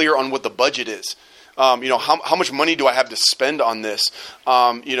really clear on what the budget is. How much money do I have to spend on this?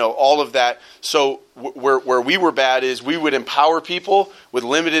 All of that. So where we were bad is we would empower people with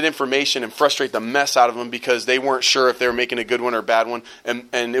limited information and frustrate the mess out of them because they weren't sure if they were making a good one or a bad one. And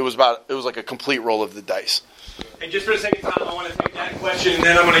it was like a complete roll of the dice. And just for the sake of time, I want to take that question, and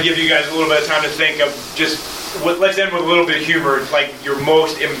then I'm going to give you guys a little bit of time to think of let's end with a little bit of humor, like your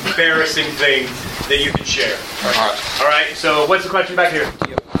most embarrassing thing that you can share. All right. So what's the question back here?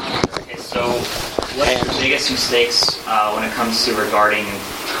 Okay, so what are your biggest mistakes when it comes to regarding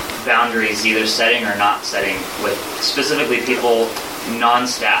boundaries, either setting or not setting, with specifically people,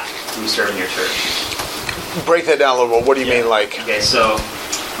 non-staff who serve in your church? Break that down a little bit. What do you mean, like? Okay, so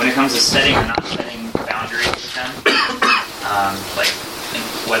when it comes to setting or not setting boundaries with them, like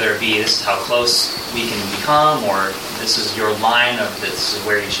whether it be this is how close we can become, or this is your line of this is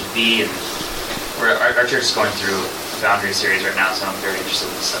where you should be, and our church is going through a boundary series right now, so I'm very interested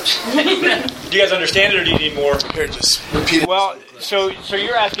in this subject. Do you guys understand it, or do you need more? Here, just repeat it. Well, so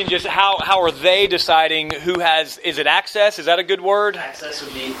you're asking just how are they deciding who has? Is it access? Is that a good word? Access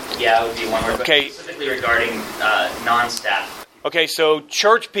would be one word. Okay. But specifically regarding non-staff. Okay, so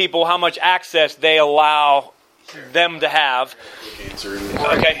church people, how much access they allow them to have.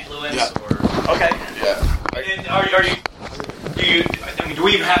 Okay. Influence Okay. Yeah. And do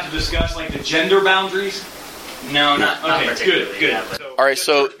we even have to discuss like the gender boundaries? No, not particularly. Good. Yeah, All right,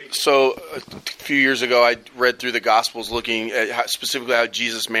 so a few years ago, I read through the Gospels looking at specifically how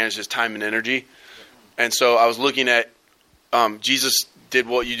Jesus managed his time and energy. And so I was looking at Jesus did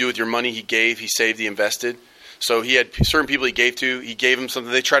what you do with your money. He gave, he saved, he invested. So he had certain people he gave to. He gave them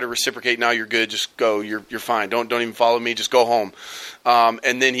something. They try to reciprocate. Now you're good. Just go. You're fine. Don't even follow me. Just go home.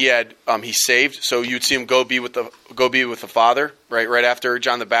 And then he had he saved. So you'd see him go be with the Father. Right after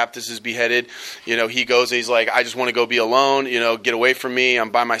John the Baptist is beheaded, he goes. He's like, I just want to go be alone. Get away from me. I'm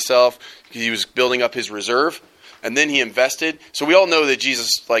by myself. He was building up his reserve. And then he invested. So we all know that Jesus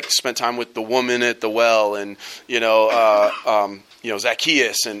spent time with the woman at the well, and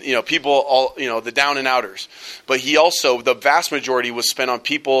Zacchaeus, and people, all the down and outers. But he also, the vast majority was spent on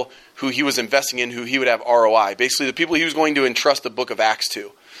people who he was investing in, who he would have ROI. Basically, the people he was going to entrust the book of Acts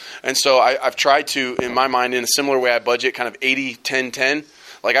to. And so I've tried to, in my mind, in a similar way, I budget kind of 80, 10, 10.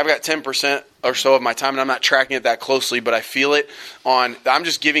 Like I've got 10% or so of my time, and I'm not tracking it that closely, but I feel it I'm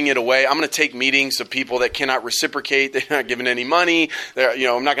just giving it away. I'm going to take meetings of people that cannot reciprocate. They're not giving any money.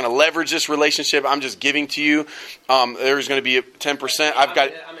 I'm not going to leverage this relationship. I'm just giving to you. There's going to be 10%. I'm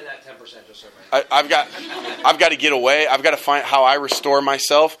in that 10%, just so I've got to get away. I've got to find how I restore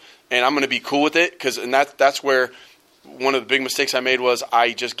myself, and I'm going to be cool with it, and that's where one of the big mistakes I made was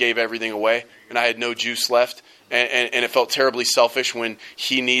I just gave everything away, and I had no juice left. And it felt terribly selfish when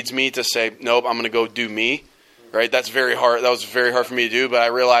he needs me to say, nope, I'm going to go do me. Right? That's very hard. That was very hard for me to do. But I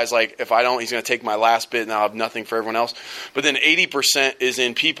realized, if I don't, he's going to take my last bit, and I'll have nothing for everyone else. But then 80% is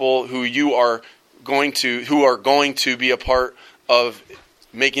in people who are going to be a part of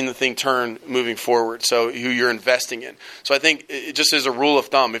making the thing turn moving forward. So who you're investing in. So I think it just as a rule of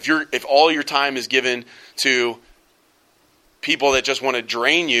thumb, if all your time is given to people that just want to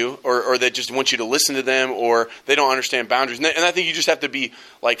drain you, or that just want you to listen to them, or they don't understand boundaries. And I think you just have to be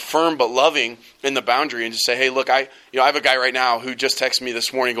firm but loving in the boundary, and just say, hey, look, I have a guy right now who just texted me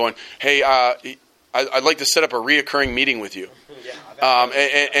this morning going, hey, I'd like to set up a reoccurring meeting with you.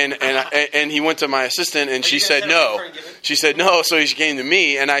 And he went to my assistant, and she said no. She said no, so he came to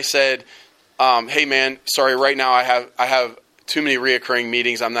me, and I said, hey man, sorry, right now I have too many reoccurring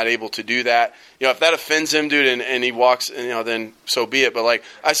meetings. I'm not able to do that. If that offends him, dude, and he walks, then so be it. But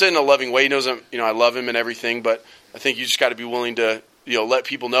I said in a loving way, he knows I love him and everything. But I think you just got to be willing to, let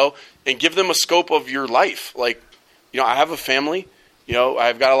people know and give them a scope of your life. I have a family.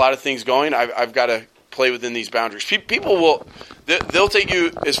 I've got a lot of things going. I've got to play within these boundaries. People they'll take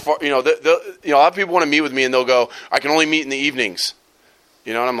you as far. A lot of people want to meet with me, and they'll go, I can only meet in the evenings.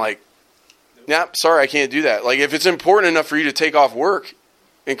 And I'm like, Nah, sorry, I can't do that. Like, if it's important enough for you to take off work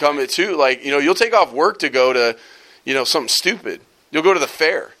and come at 2, like, you'll take off work to go to, something stupid. You'll go to the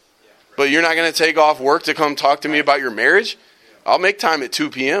fair. But you're not going to take off work to come talk to me about your marriage? I'll make time at 2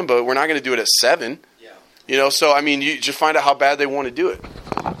 p.m., but we're not going to do it at 7. So, you just find out how bad they want to do it.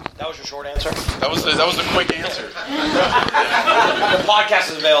 That was your short answer? That was the quick answer. The podcast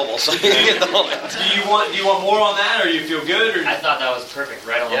is available, so you can get the whole answer. Do you want more on that, or you feel good? Or? I thought that was perfect,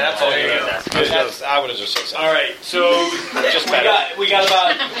 right along. Yeah, that's all you go. I would have just said something. All right, so we got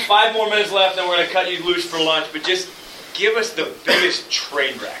about 5 more minutes left, and we're going to cut you loose for lunch. But just give us the biggest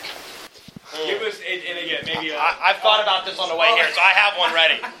train wreck. Give us, and again, maybe I've thought about this on the way here, so I have one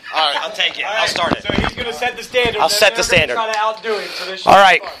ready. All right, I'll take it. I'll start it. So he's going to set the standard. I'll set the standard. Try to outdo him. So this all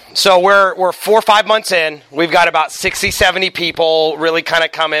right, so we're 4 or 5 months in. We've got about 60, 70 people really kind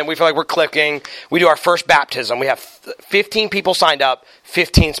of come in. We feel like we're clicking. We do our first baptism. We have 15 people signed up,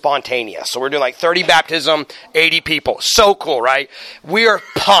 15 spontaneous. So we're doing like 30 baptism, 80 people. So cool, right? We are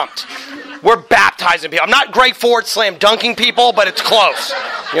pumped. We're baptizing people. I'm not Greg Ford slam dunking people, but it's close.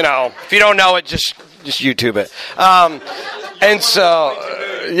 If you don't know it, just YouTube it. And so,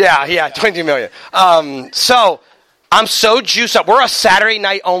 20 million. So I'm so juiced up. We're a Saturday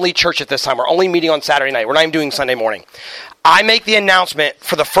night only church at this time. We're only meeting on Saturday night. We're not even doing Sunday morning. I make the announcement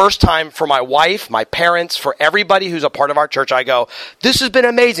for the first time for my wife, my parents, for everybody who's a part of our church. I go, this has been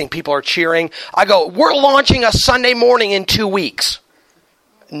amazing. People are cheering. I go, we're launching a Sunday morning in 2 weeks.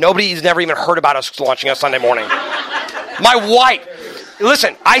 Nobody's never even heard about us launching a Sunday morning. My wife,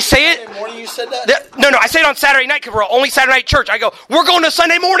 listen, I say it. Sunday morning you said that? No, I say it on Saturday night because we're only Saturday night church. I go, we're going to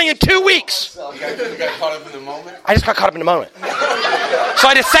Sunday morning in 2 weeks. You got caught up in the moment? I just got caught up in the moment. So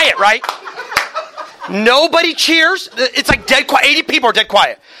I just say it, right? Nobody cheers. It's like dead quiet. 80 people are dead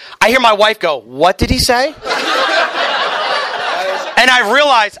quiet. I hear my wife go, what did he say? And I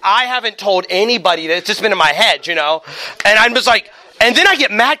realize I haven't told anybody that. It's just been in my head, And I'm just like, and then I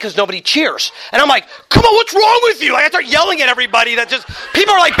get mad because nobody cheers. And I'm like, come on, what's wrong with you? Like, I start yelling at everybody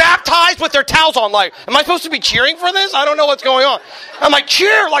people are like baptized with their towels on. Like, am I supposed to be cheering for this? I don't know what's going on. I'm like,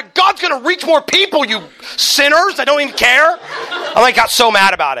 cheer. Like, God's going to reach more people, you sinners. I don't even care. I got so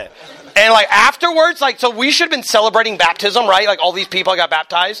mad about it. And afterwards, so we should have been celebrating baptism, right? All these people got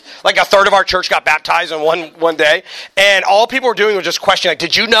baptized. A third of our church got baptized in one day. And all people were doing was just questioning,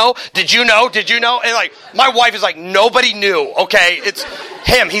 did you know? Did you know? Did you know? And my wife is nobody knew, okay? It's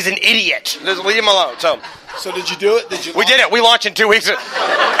him. He's an idiot. Just leave him alone. So did you do it? We did it. We launched in 2 weeks.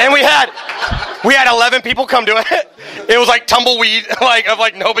 And we had 11 people come to it. It was tumbleweed,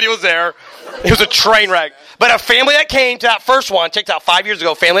 nobody was there. It was a train wreck. But a family that came to that first one, checked out 5 years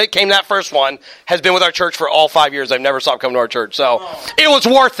ago, family that came to that first one has been with our church for all 5 years. They've never stopped coming to our church. So it was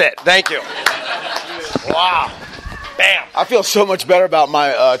worth it. Thank you. Wow. Bam. I feel so much better about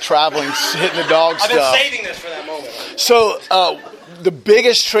my traveling, hitting the dog stuff. I've been saving this for that moment. So the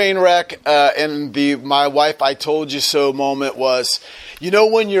biggest train wreck in the my wife I told you so moment was,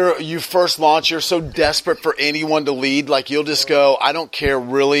 when you first launch, you're so desperate for anyone to lead. You'll just go, I don't care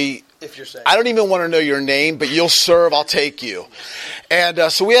really. If you're saying. I don't even want to know your name, but you'll serve, I'll take you. And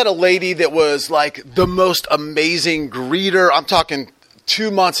so we had a lady that was the most amazing greeter. I'm talking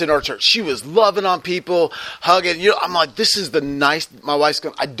 2 months in our church. She was loving on people, hugging. I'm like, this is the nice. My wife's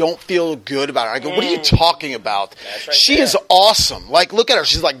going, I don't feel good about her. I go, what are you talking about? Right, she is awesome. Look at her.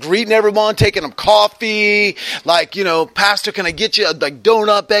 She's greeting everyone, taking them coffee. Pastor, can I get you a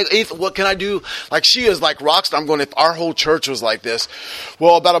donut bag? What can I do? She is rock star. I'm going, if our whole church was like this.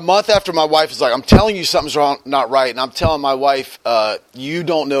 Well, about a month after my wife is I'm telling you something's wrong, not right. And I'm telling my wife, you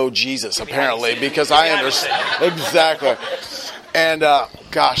don't know Jesus, apparently, because I understand. Exactly. And,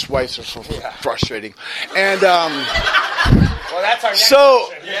 gosh, wives are so frustrating. And, well, that's our next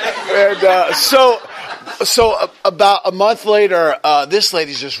so about a month later, this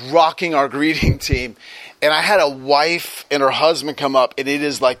lady's just rocking our greeting team. And I had a wife and her husband come up, and it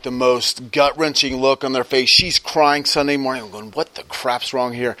is the most gut-wrenching look on their face. She's crying Sunday morning. I'm going, what the crap's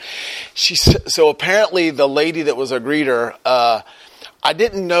wrong here? So apparently the lady that was a greeter, I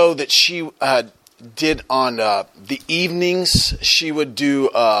didn't know that she did on the evenings. She would do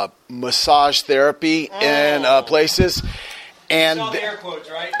massage therapy in places, and all the air quotes,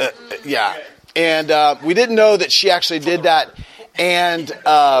 right? yeah. And we didn't know that she actually did that. And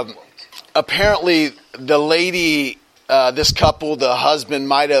apparently, the lady, this couple, the husband,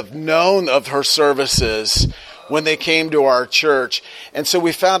 might have known of her services when they came to our church. And so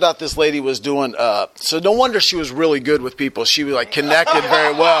we found out this lady was doing, so no wonder she was really good with people. She was connected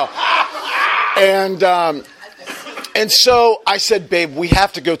very well. And so I said, babe, we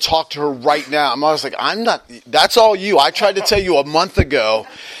have to go talk to her right now. And I was like, that's all you. I tried to tell you a month ago.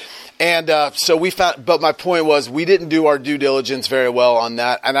 And so we found, but my point was we didn't do our due diligence very well on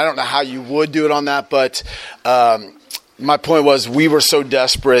that. And I don't know how you would do it on that, but my point was we were so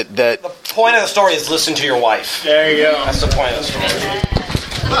desperate that... The point of the story is listen to your wife. There you go. That's the point of the story.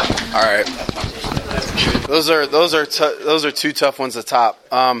 All right. Those are two tough ones to top.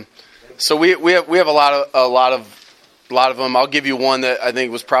 So we have a lot of them. I'll give you one that I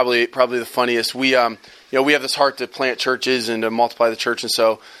think was probably the funniest. We have this heart to plant churches and to multiply the church, and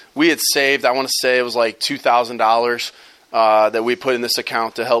so we had saved, I want to say it was like $2,000 that we put in this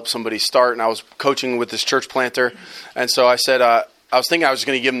account to help somebody start. And I was coaching with this church planter, and so I said I was thinking I was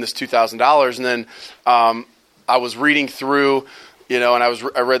going to give him this $2,000, and then I was reading through, and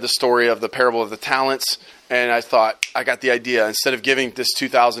I read the story of the parable of the talents. And I thought, I got the idea. Instead of giving this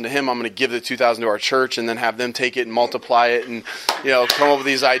 $2,000 to him, I'm going to give the $2,000 to our church and then have them take it and multiply it and, come up with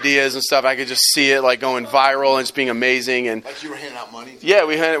these ideas and stuff. I could just see it like going viral and just being amazing. And like you were handing out money? Yeah,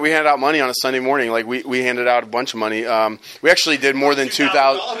 we handed out money on a Sunday morning. Like we handed out a bunch of money. We actually did more than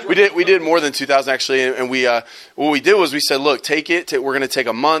 $2,000. We did more than $2,000 actually. And we what we did was we said, look, take it. We're going to take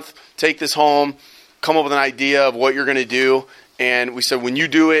a month. Take this home. Come up with an idea of what you're going to do. And we said, when you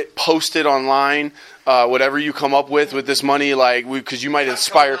do it, post it online. Whatever you come up with this money, because you might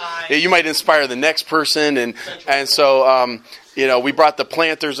inspire the next person, and so we brought the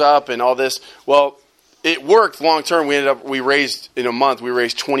planters up and all this. Well, it worked long term. We raised in a month. We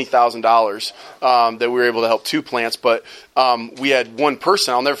raised $20,000 that we were able to help 2 plants. But we had one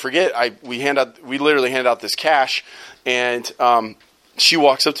person. I'll never forget. We literally handed out this cash, and she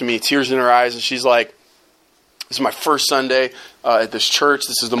walks up to me, tears in her eyes, and she's like, "This is my first Sunday at this church.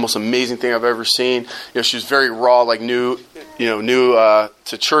 This is the most amazing thing I've ever seen." She was very raw, like new to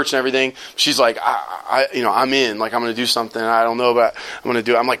church and everything. She's like, I'm in. Like, I'm going to do something. I don't know, but I'm going to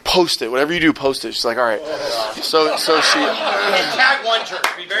do it. I'm like, post it. Whatever you do, post it. She's like, all right. So she... Tag one church.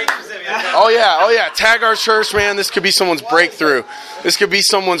 Be very specific. Oh, yeah. Tag our church, man. This could be someone's breakthrough. This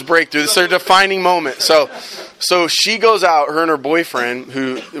is their defining moment. So she goes out, her and her boyfriend,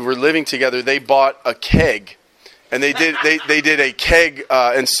 who were living together, they bought a keg. And they did a keg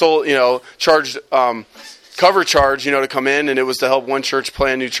and sold, charged cover charge, to come in, and it was to help one church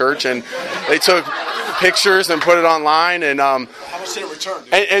plant a new church. And they took pictures and put it online. And how much did it return?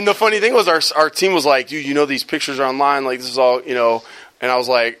 And the funny thing was, our team was like, dude, these pictures are online. Like, this is all, And I was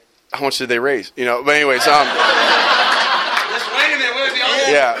like, how much did they raise? But anyways, Just wait a minute. What was the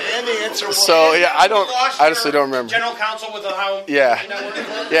answer? Yeah. And the answer was, so yeah, I honestly don't remember. General counsel with how? Yeah.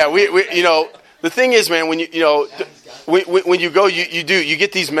 Yeah. We the thing is, man, when when you go, you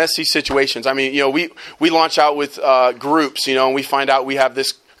get these messy situations. I mean, we launch out with groups, and we find out we have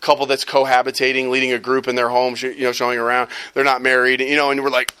this couple that's cohabitating, leading a group in their home, showing around. They're not married, and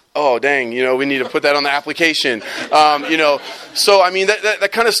we're like, oh, dang, we need to put that on the application. So, I mean, that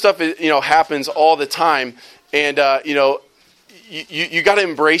kind of stuff, happens all the time. And, you got to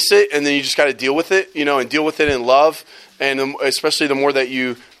embrace it, and then you just got to deal with it, and deal with it in love. And especially the more that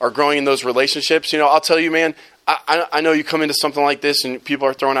you are growing in those relationships, I'll tell you, man, I know you come into something like this and people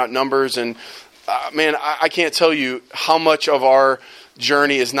are throwing out numbers, and man, I can't tell you how much of our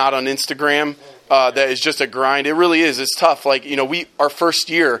journey is not on Instagram. That is just a grind. It really is. It's tough. Like, our first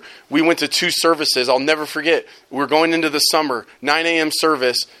year, we went to 2 services. I'll never forget. We're going into the summer, 9 a.m.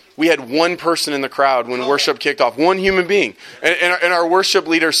 service. We had one person in the crowd when worship kicked off, one human being. And our worship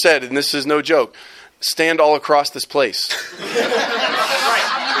leader said, and this is no joke, stand all across this place.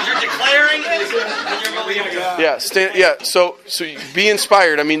 Right. You're declaring Yeah, so be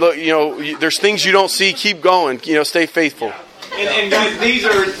inspired. I mean, look, there's things you don't see, keep going. Stay faithful. And guys, these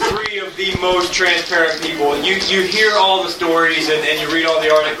are 3 of the most transparent people. You hear all the stories and you read all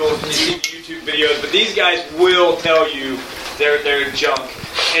the articles and you see the YouTube videos, but these guys will tell you they're junk.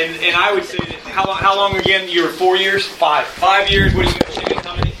 And I would say that how long again? You were 4 years? 5. 5 years. What are you going to say?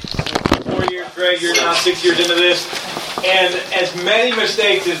 How many? 4 years, Greg. You're now 6 years into this. And as many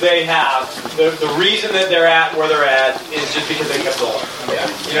mistakes as they have, the reason that they're at where they're at is just because they kept going.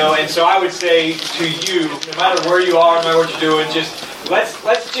 Yeah. And so I would say to you, no matter where you are, no matter what you're doing, just let's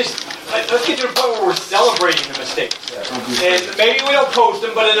get to the point where we're celebrating the mistakes. And maybe we don't post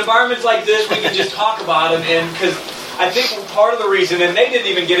them, but in environments like this, we can just talk about them. And because I think part of the reason, and they didn't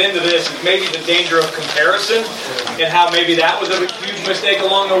even get into this, is maybe the danger of comparison and how maybe that was a huge mistake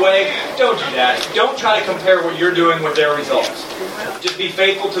along the way. Don't do that. Don't try to compare what you're doing with their results. Just be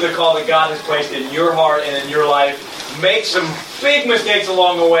faithful to the call that God has placed in your heart and in your life. Make some big mistakes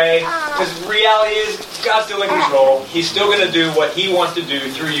along the way, because the reality is God's still in control. He's still going to do what He wants to do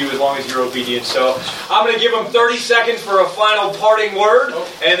through you as long as you're obedient. So I'm going to give them 30 seconds for a final parting word,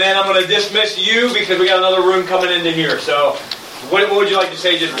 and then I'm going to dismiss you because we got another room coming into here. So What would you like to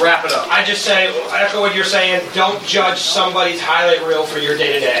say? Just wrap it up. I echo what you're saying. Don't judge somebody's highlight reel for your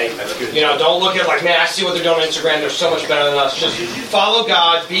day to day. That's good. You know, don't look at like, man, I see what they're doing on Instagram. They're so much better than us. Just follow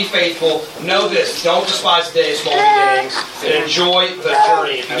God, be faithful. Know this: don't despise the day of small beginnings, and enjoy the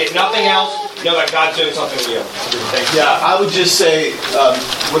journey. If you get nothing else, know that God's doing something with you. Yeah, I would just say,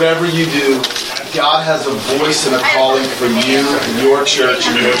 whatever you do, God has a voice and a calling for you, your church,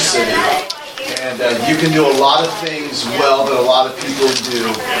 and your city. And you can do a lot of things well that a lot of people do,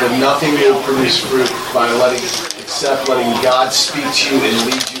 but nothing will produce fruit by letting God speak to you and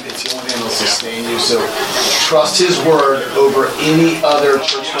lead you. It's the only thing that will sustain you. So trust His word over any other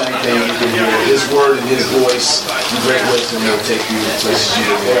church planting thing you can hear. His word and His voice and great wisdom will take you to places you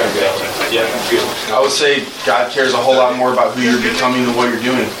didn't want to go. Yeah, good. I would say God cares a whole lot more about who you're becoming than what you're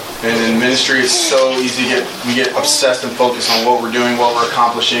doing. And in ministry, it's so easy we get obsessed and focused on what we're doing, what we're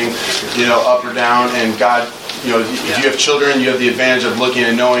accomplishing, up or down. And God, if you have children, you have the advantage of looking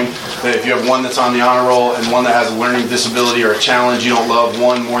and knowing that if you have one that's on the honor roll and one that has a learning disability or a challenge, you don't love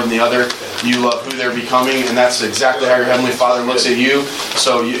one more than the other. You love who they're becoming, and that's exactly how your Heavenly Father looks at you.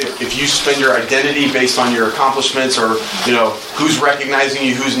 So if you spend your identity based on your accomplishments or, who's recognizing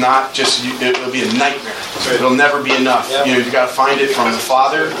you, who's not, it'll be a nightmare. It'll never be enough. You've got to find it from the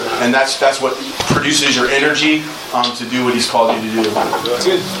Father, and that's what produces your energy to do what He's called you to do.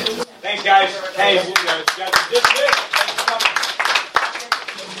 Good. Thanks, guys. Hey,